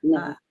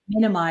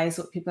minimize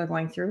what people are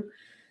going through,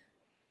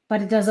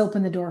 but it does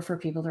open the door for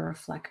people to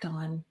reflect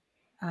on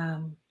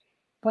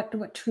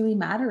what truly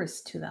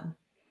matters to them.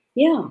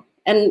 Yeah.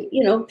 And,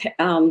 you know,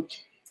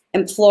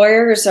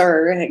 employers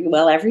are,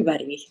 well,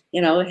 everybody,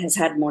 you know, has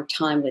had more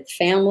time with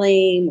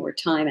family, more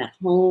time at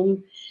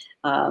home.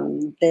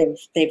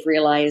 They've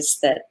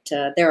realized that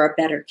there are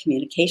better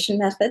communication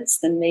methods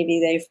than maybe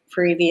they've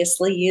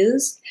previously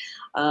used.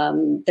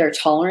 Their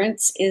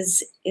tolerance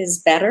is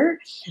better.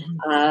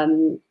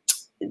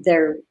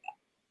 They're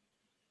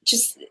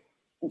just,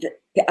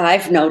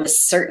 I've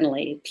noticed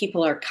certainly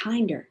people are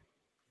kinder.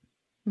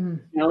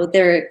 Mm. You know,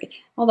 they're,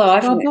 although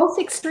I've, Well, both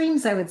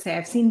extremes, I would say.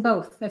 I've seen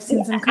both. I've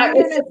seen some I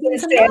kinder was and I've just seen going to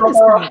some say, not as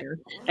although kinder.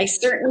 I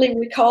certainly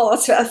recall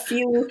a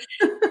few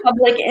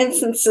public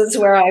instances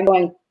where I'm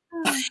going,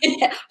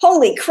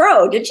 holy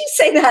crow, did you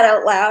say that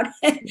out loud?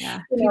 Yeah,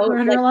 You people know, are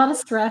under like, a lot of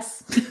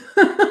stress.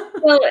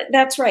 well,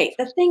 that's right.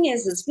 The thing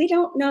is we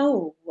don't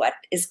know what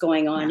is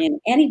going on Yeah, in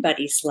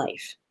anybody's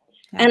life.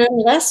 yeah. And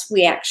unless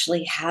we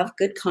actually have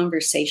good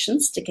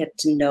conversations to get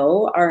to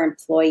know our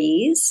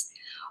employees,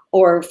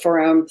 or for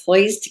our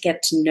employees to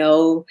get to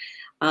know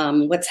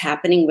what's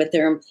happening with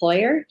their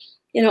employer,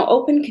 you know,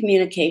 open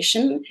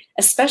communication,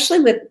 especially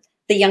with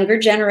the younger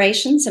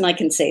generations, and I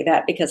can say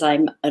that because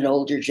I'm an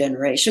older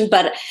generation,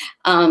 but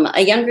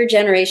a younger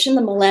generation,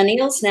 the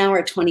millennials now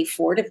are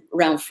 24 to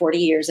around 40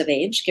 years of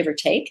age, give or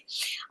take,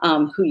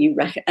 who you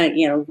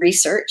know,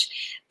 research.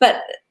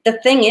 But the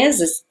thing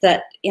is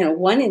that, you know,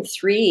 1 in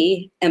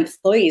 3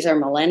 employees are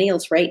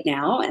millennials right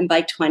now, and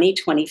by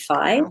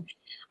 2025,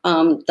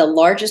 the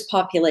largest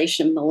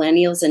population of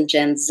millennials and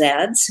Gen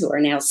Zs, who are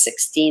now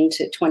 16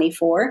 to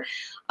 24,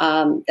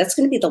 that's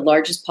going to be the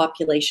largest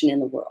population in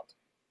the world.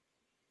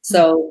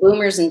 So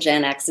boomers and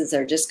Gen X's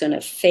are just going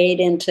to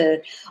fade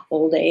into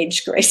old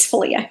age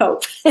gracefully, I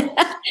hope.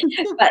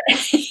 But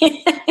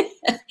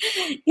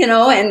you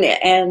know,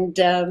 and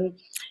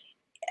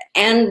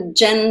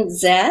Gen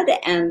Z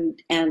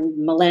and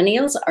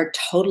millennials are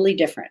totally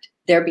different.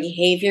 Their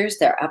behaviors,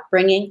 their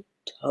upbringing,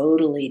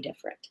 totally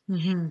different.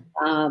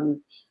 Mm-hmm.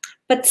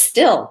 But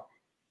still,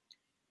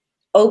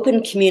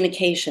 open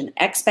communication,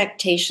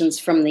 expectations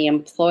from the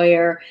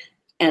employer,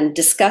 and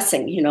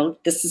discussing, you know,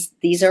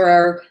 these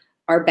are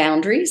our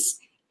boundaries,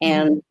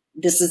 and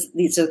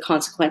these are the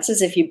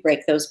consequences if you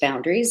break those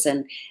boundaries,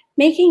 and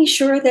making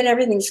sure that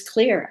everything's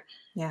clear.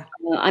 Yeah.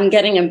 I'm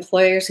getting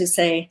employers who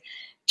say,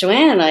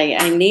 Joanne,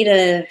 I need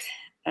a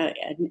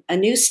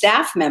new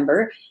staff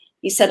member.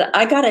 He said,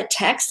 I got a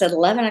text at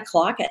 11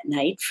 o'clock at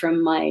night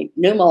from my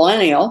new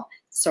millennial.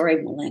 Sorry,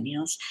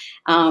 millennials.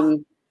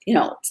 You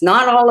know, it's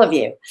not all of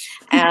you.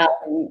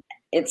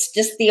 It's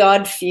just the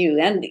odd few.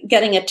 And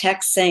getting a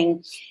text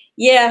saying,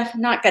 yeah,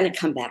 not going to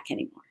come back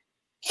anymore.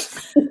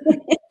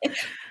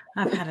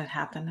 I've had it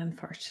happen,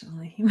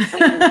 unfortunately, in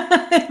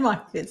my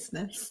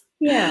business.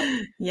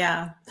 Yeah.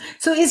 Yeah.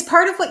 So is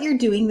part of what you're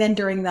doing then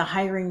during the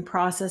hiring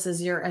process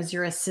as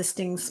you're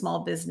assisting small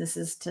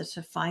businesses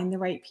to find the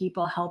right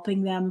people,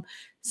 helping them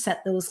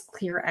set those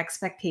clear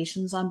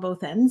expectations on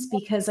both ends?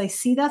 Because I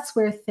see that's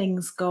where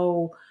things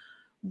go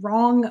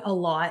wrong a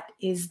lot,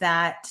 is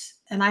that,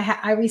 and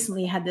I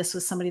recently had this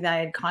with somebody that I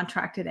had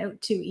contracted out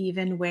to,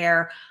 even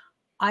where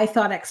I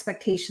thought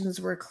expectations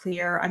were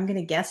clear. I'm going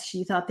to guess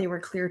she thought they were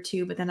clear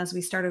too. But then as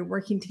we started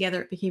working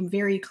together, it became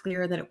very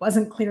clear that it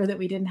wasn't clear, that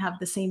we didn't have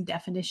the same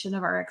definition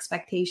of our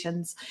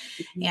expectations.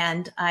 Mm-hmm.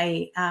 And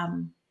I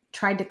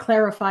tried to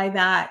clarify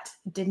that.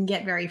 It didn't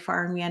get very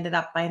far. And I ended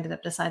up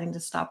deciding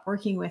to stop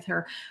working with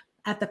her.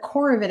 At the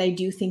core of it, I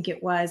do think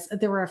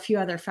there were a few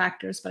other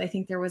factors, but I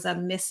think there was a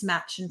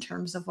mismatch in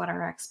terms of what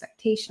our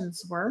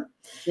expectations were.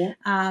 Yeah.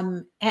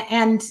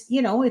 And,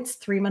 you know, it's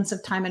 3 months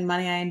of time and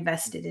money I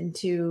invested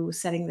into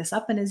setting this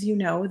up. And as you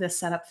know, the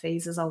setup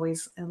phase is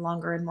always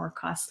longer and more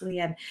costly,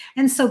 and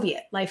so be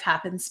it. Life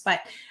happens.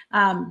 But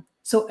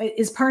so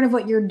is part of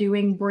what you're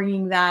doing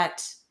bringing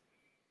that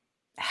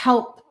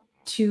help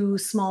to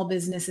small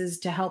businesses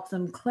to help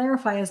them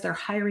clarify as they're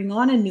hiring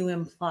on a new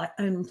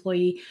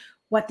employee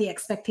what the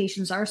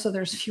expectations are, so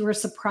there's fewer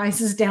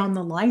surprises down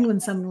the line when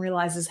someone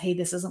realizes, hey,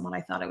 this isn't what I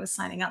thought I was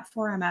signing up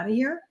for. I'm out of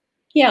here.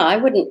 Yeah, I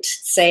wouldn't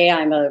say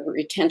I'm a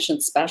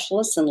retention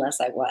specialist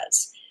unless I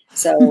was.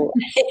 So,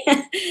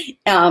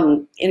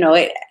 you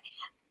know,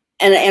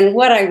 and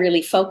what I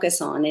really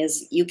focus on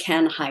is you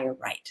can hire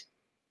right.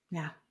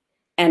 Yeah.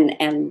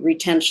 And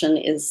retention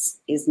is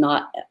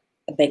not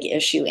a big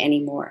issue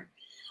anymore.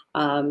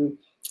 So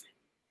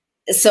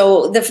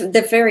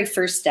the very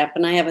first step,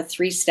 and I have a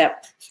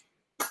 3-step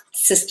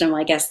system,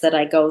 I guess, that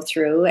I go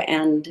through,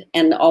 and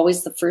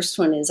always the first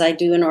one is I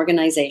do an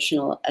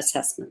organizational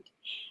assessment.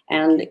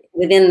 And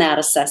within that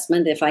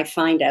assessment, if I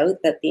find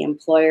out that the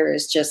employer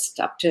is just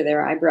up to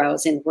their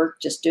eyebrows in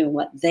work, just doing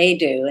what they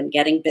do and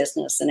getting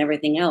business and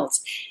everything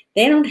else,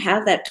 they don't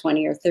have that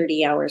 20 or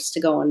 30 hours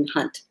to go and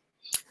hunt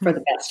for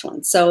the best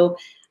one. So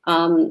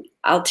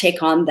I'll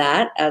take on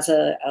that as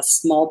a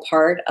small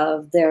part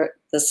of the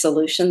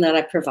solution that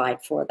I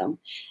provide for them.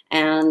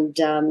 And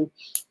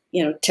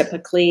you know,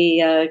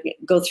 typically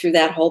go through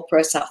that whole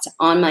process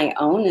on my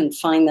own and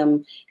find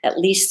them at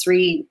least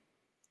 3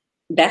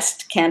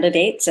 best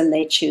candidates, and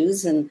they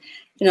choose. And,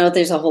 you know,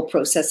 there's a whole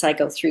process. I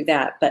go through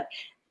that. But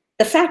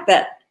the fact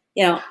that,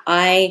 you know,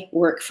 I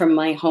work from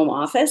my home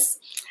office,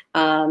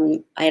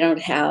 I'm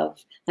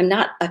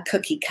not a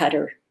cookie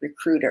cutter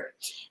recruiter.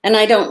 And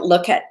I don't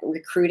look at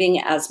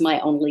recruiting as my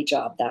only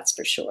job, that's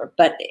for sure.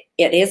 But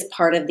it is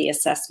part of the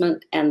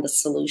assessment and the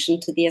solution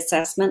to the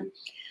assessment.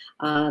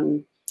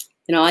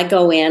 You know, I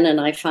go in and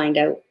I find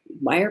out,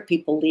 why are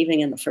people leaving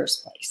in the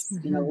first place?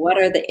 Mm-hmm. You know, what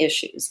are the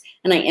issues?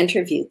 And I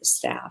interview the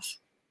staff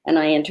and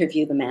I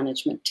interview the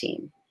management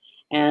team.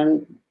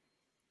 And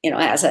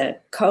as a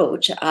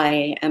coach,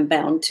 I am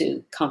bound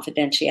to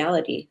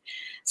confidentiality.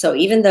 So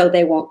even though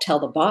they won't tell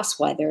the boss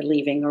why they're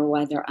leaving or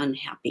why they're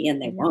unhappy,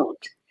 and they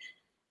won't,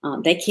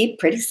 they keep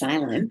pretty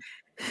silent.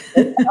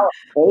 They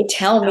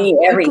tell me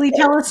everything. Quickly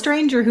tell a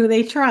stranger who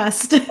they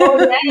trust.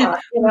 Oh yeah,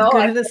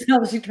 good at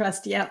establishing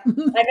trust. Yeah,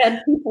 I've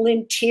had people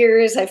in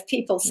tears. I have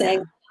people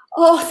saying,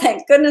 "Oh,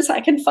 thank goodness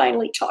I can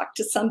finally talk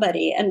to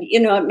somebody," and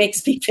it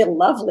makes me feel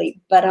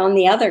lovely. But on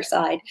the other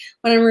side,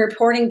 when I'm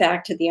reporting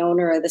back to the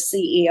owner or the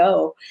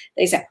CEO,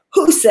 they say,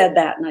 "Who said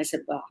that?" And I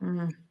said, "Well,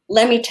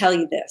 let me tell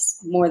you this: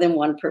 more than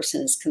one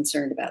person is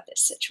concerned about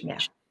this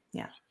situation."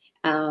 Yeah.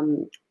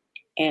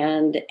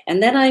 And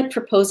then I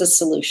propose a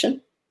solution.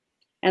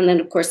 And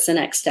then, of course, the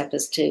next step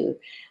is to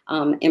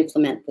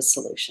implement the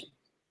solution.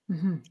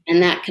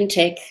 And that can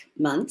take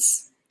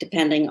months,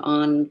 depending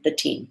on the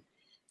team.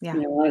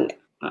 Yeah.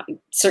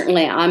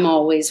 Certainly, I'm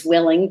always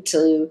willing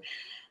to,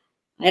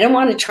 I don't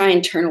want to try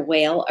and turn a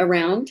whale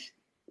around.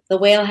 The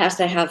whale has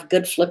to have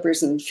good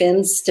flippers and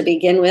fins to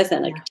begin with,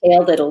 and a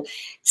tail that'll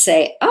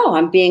say, "Oh,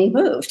 I'm being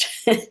moved,"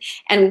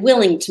 and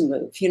willing to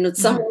move.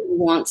 Someone who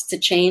wants to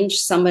change,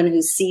 someone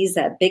who sees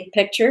that big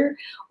picture,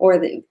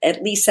 or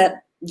at least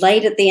that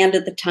light at the end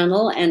of the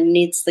tunnel and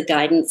needs the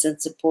guidance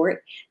and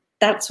support.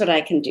 That's what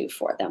I can do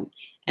for them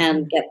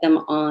and get them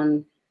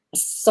on a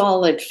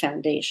solid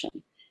foundation,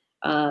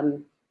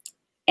 and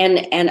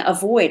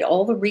avoid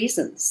all the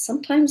reasons.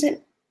 Sometimes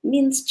it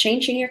means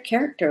changing your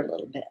character a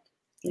little bit,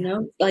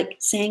 like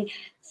saying,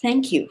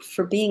 "Thank you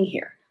for being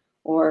here,"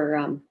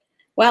 or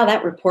 "Wow,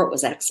 that report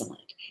was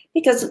excellent."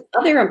 Because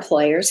other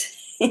employers,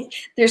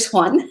 there's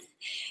one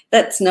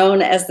that's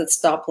known as the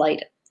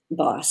stoplight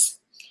boss.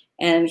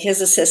 And his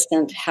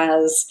assistant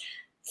has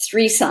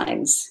 3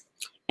 signs.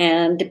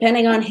 And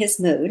depending on his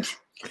mood,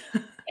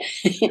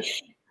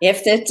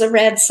 if it's a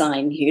red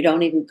sign, you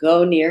don't even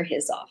go near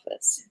his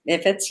office.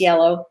 If it's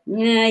yellow,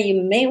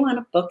 you may want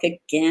to book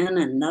again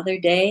another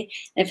day.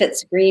 If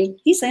it's green,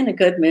 he's in a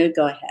good mood,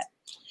 go ahead.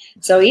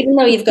 So even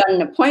though you've got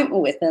an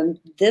appointment with him,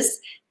 this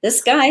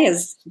guy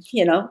is,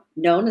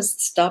 known as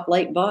the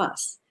stoplight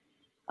boss.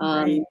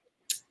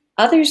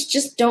 Others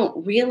just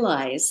don't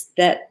realize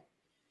that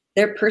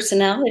their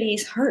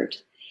personalities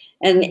hurt.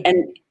 And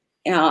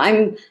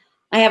I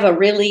have a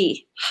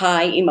really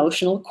high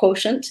emotional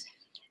quotient.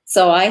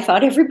 So I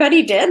thought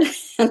everybody did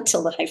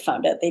until I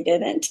found out they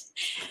didn't.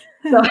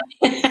 So,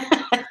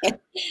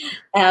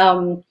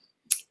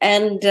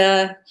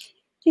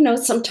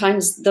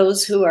 sometimes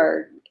those who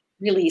are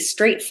really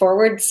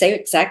straightforward say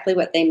exactly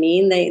what they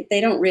mean.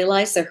 They don't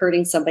realize they're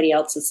hurting somebody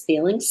else's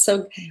feelings.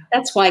 So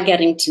that's why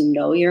getting to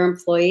know your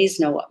employees,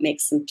 know what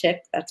makes them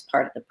tick, that's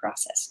part of the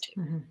process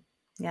too.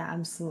 Yeah,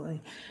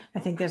 absolutely. I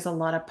think there's a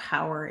lot of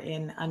power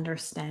in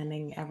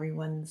understanding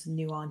everyone's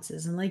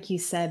nuances. And like you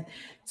said,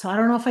 so I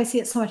don't know if I see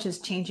it so much as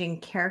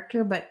changing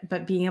character,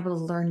 but being able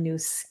to learn new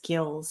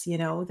skills,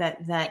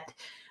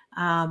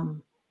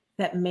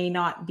 that may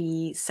not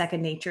be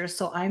second nature.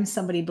 So I'm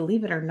somebody,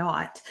 believe it or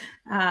not,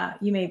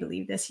 you may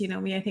believe this,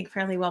 me, I think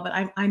fairly well, but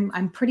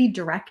I'm pretty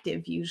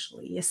directive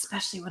usually,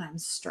 especially when I'm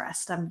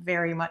stressed. I'm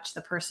very much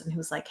the person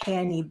who's like, "Hey,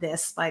 I need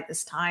this by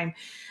this time."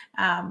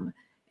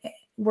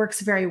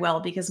 Works very well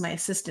because my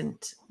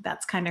assistant,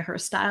 that's kind of her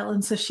style.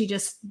 And so she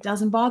just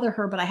doesn't bother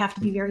her, but I have to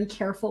be very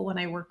careful when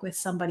I work with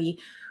somebody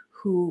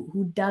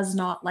who does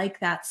not like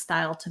that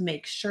style, to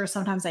make sure.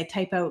 Sometimes I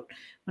type out,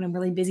 when I'm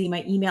really busy,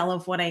 my email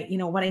of what I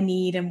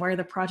need and where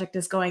the project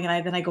is going.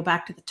 And then I go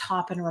back to the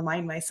top and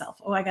remind myself,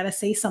 oh, I got to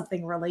say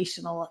something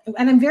relational.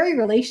 And I'm very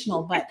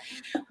relational, but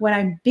when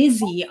I'm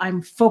busy,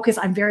 I'm focused.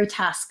 I'm very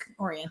task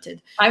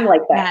oriented. I'm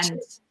like that.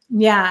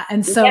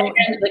 And so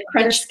the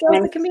crunch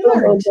skills that can be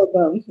learned. Boom,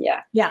 boom, boom.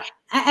 Yeah.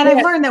 And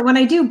I've learned that when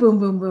I do boom,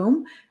 boom,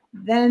 boom,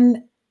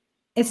 then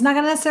it's not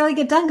going to necessarily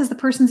get done because the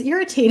person's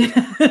irritated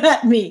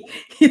at me,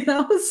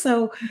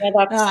 So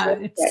that's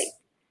right.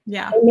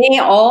 Yeah. They may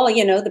all,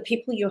 the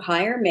people you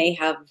hire may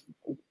have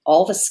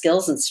all the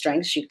skills and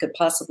strengths you could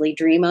possibly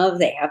dream of.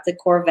 They have the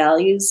core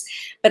values,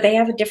 but they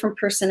have a different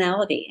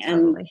personality.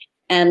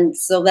 And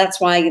so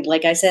that's why,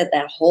 like I said,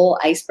 that whole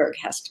iceberg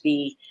has to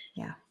be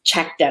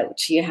checked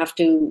out. You have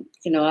to,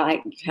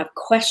 you have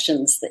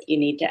questions that you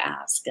need to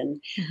ask.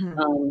 And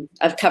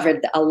I've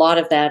covered a lot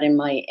of that in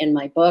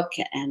my book,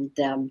 and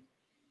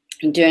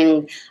I'm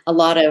doing a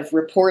lot of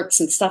reports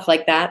and stuff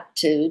like that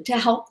to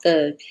help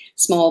the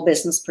small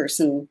business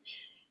person,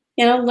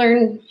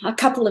 learn a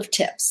couple of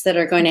tips that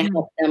are going to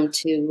help them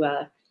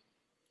to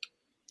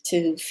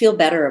feel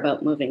better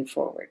about moving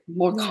forward,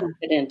 more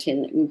confident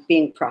in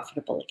being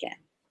profitable again.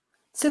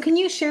 So can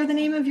you share the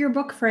name of your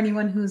book for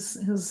anyone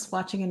who's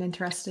watching and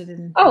interested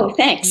in? Oh,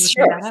 thanks.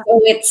 Sure.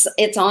 So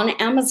it's on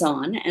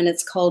Amazon, and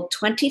it's called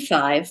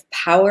 25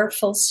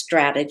 Powerful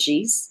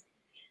Strategies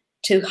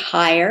to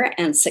Hire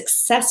and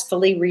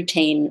Successfully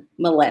Retain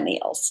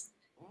Millennials.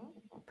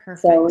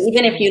 Perfect. So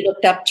even if you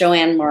looked up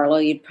Joanne Marlow,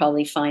 you'd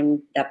probably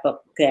find that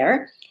book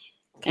there.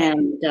 Okay,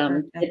 And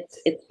perfect.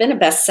 it's been a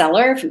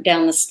bestseller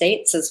down the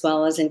States as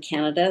well as in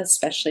Canada,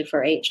 especially for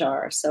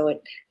HR. So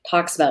it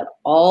talks about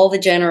all the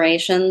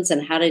generations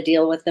and how to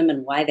deal with them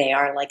and why they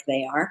are like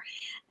they are,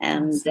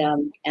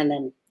 Awesome. and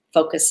then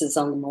focuses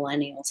on the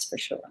millennials for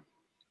sure.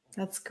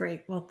 That's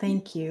great. Well,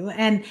 thank you.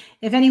 And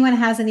if anyone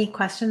has any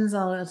questions,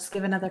 I'll just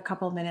give another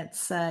couple of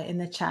minutes in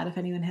the chat if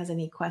anyone has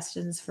any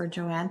questions for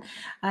Joanne.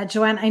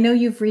 Joanne, I know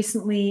you've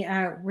recently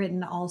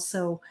written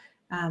also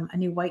a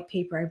new white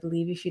paper, I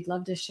believe. If you'd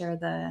love to share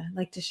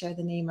the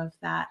name of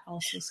that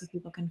also so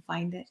people can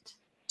find it.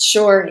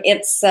 Sure,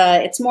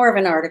 it's more of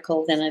an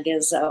article than it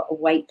is a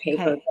white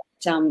paper. Okay.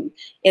 But,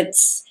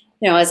 it's,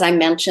 as I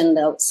mentioned,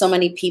 so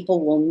many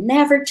people will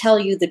never tell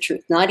you the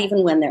truth. Not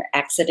even when they're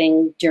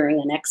exiting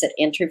during an exit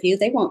interview,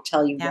 they won't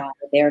tell you Yeah. why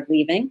they're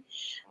leaving.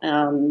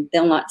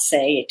 They'll not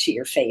say to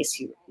your face,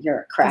 "You're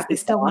a Because crappy they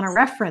still want a boss."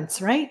 reference,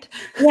 right?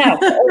 Yeah,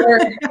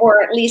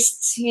 or at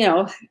least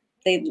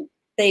they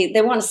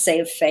want to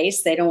save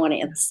face. They don't want to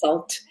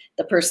insult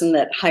the person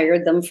that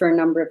hired them for a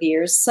number of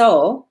years.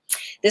 So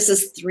this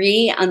is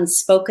 3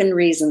 unspoken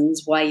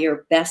reasons why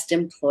your best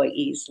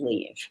employees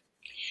leave.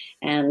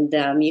 And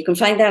you can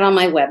find that on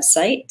my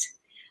website.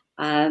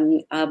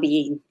 And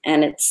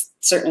it's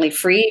certainly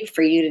free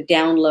for you to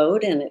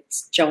download, and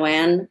it's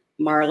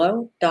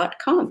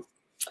joannemarlow.com.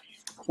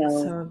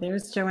 So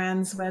there's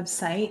Joanne's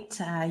website.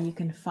 You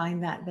can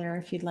find that there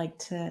if you'd like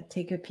to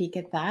take a peek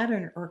at that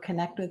or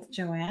connect with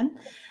Joanne.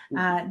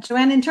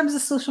 Joanne, in terms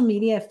of social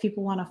media, if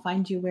people want to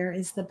find you, where are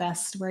you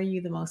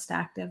the most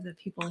active that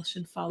people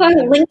should follow? On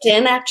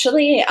LinkedIn,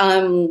 actually,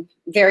 I'm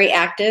very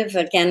active.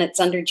 Again, it's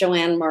under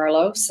Joanne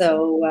Marlow,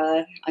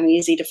 so I'm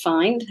easy to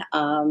find.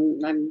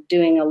 I'm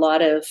doing a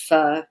lot of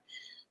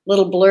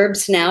little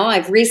blurbs now.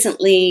 I've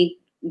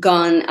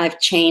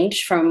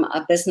changed from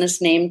a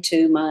business name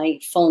to my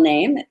full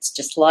name. It's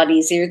just a lot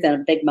easier than a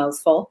big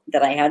mouthful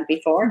that I had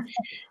before.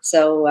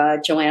 So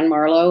Joanne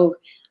Marlow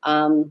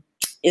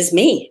is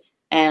me.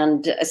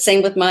 And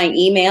same with my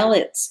email.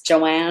 It's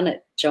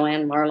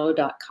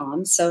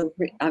joanne@joannemarlow.com. So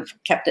I've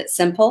kept it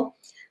simple.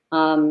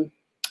 I'm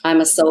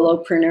a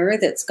solopreneur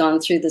that's gone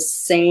through the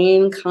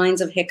same kinds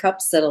of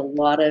hiccups that a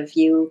lot of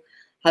you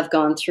have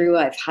gone through.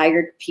 I've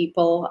hired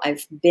people.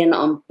 I've been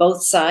on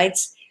both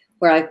sides,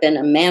 where I've been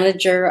a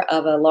manager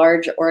of a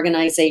large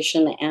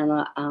organization and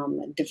a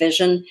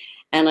division,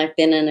 and I've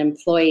been an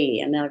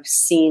employee, and I've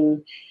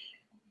seen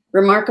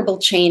remarkable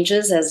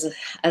changes as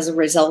a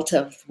result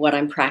of what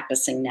I'm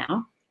practicing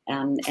now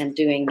and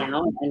doing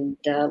now, and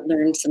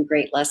learned some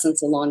great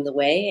lessons along the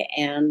way.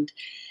 And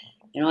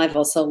I've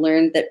also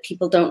learned that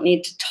people don't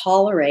need to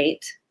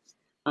tolerate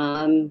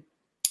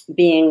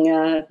being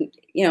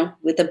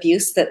with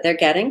abuse that they're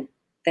getting.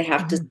 They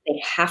have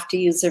to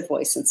use their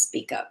voice and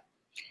speak up.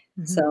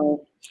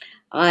 So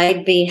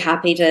I'd be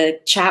happy to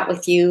chat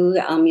with you.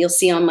 You'll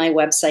see on my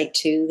website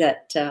too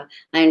that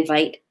I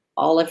invite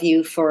all of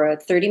you for a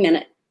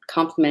 30-minute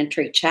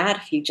complimentary chat.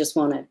 If you just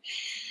want to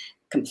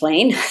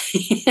complain,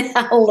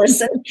 I'll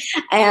listen.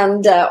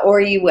 And or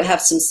you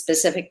have some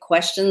specific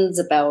questions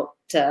about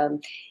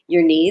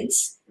your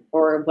needs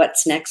or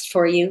what's next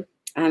for you,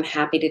 I'm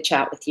happy to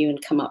chat with you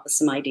and come up with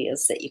some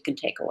ideas that you can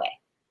take away.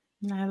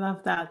 I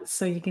love that.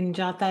 So you can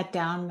jot that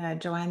down,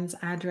 Joanne's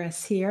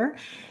address here.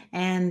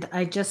 And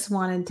I just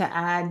wanted to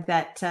add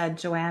that,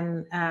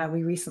 Joanne,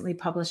 we recently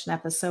published an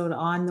episode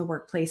on the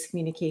Workplace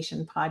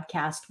Communication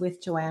podcast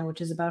with Joanne, which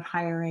is about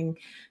hiring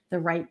the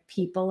right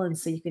people. And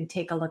so you can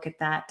take a look at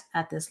that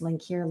at this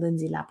link here,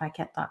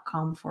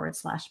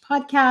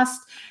 lindsaylapaquette.com/podcast.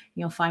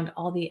 You'll find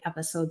all the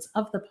episodes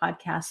of the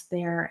podcast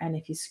there. And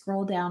if you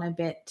scroll down a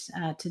bit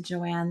to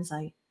Joanne's,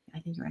 I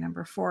think you're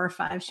number 4 or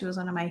 5. She was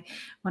one of my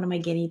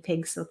guinea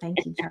pigs. So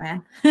thank you,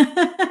 Joanne,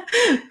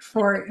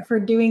 for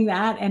doing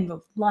that. And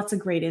lots of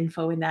great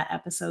info in that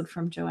episode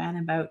from Joanne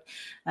about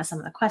some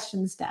of the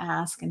questions to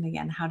ask. And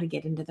again, how to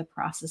get into the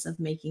process of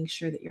making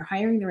sure that you're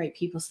hiring the right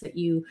people so that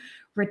you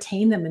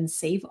retain them and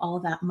save all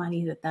that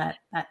money that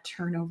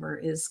turnover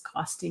is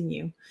costing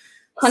you.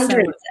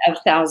 Hundreds of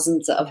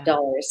thousands of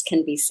dollars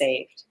can be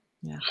saved.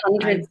 Yeah.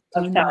 Hundreds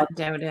of thousands. Not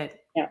doubt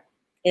it. Yeah.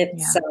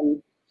 It's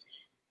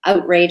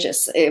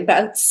outrageous.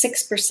 About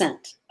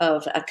 6%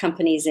 of a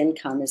company's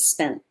income is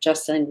spent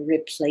just on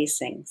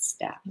replacing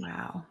staff.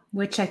 Wow.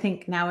 Which I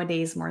think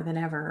nowadays more than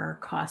ever are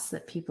costs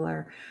that people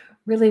are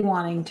really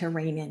wanting to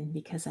rein in,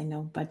 because I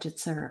know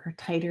budgets are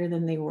tighter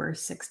than they were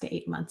 6 to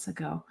 8 months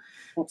ago.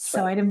 That's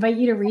right. I'd invite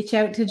you to reach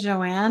out to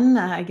Joanne.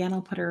 Again,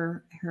 I'll put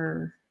her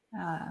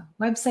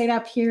website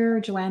up here,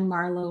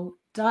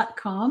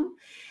 joannemarlow.com.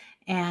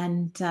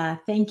 And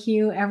thank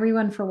you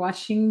everyone for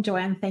watching.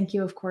 Joanne, thank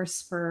you, of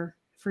course, for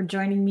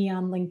joining me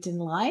on LinkedIn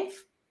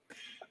Live.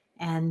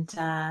 And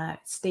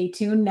stay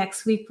tuned.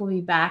 Next week, we'll be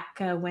back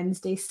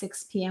Wednesday,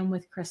 6 p.m.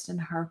 with Kristen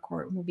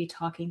Harcourt. We'll be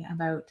talking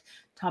about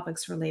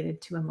topics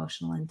related to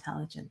emotional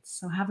intelligence.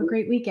 So have a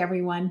great week,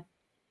 everyone.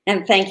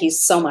 And thank you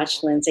so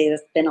much, Lindsay.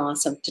 It's been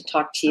awesome to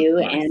talk to you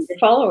and your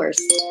followers.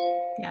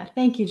 Yeah,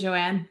 thank you,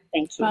 Joanne.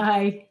 Thank you.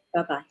 Bye.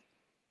 Bye-bye.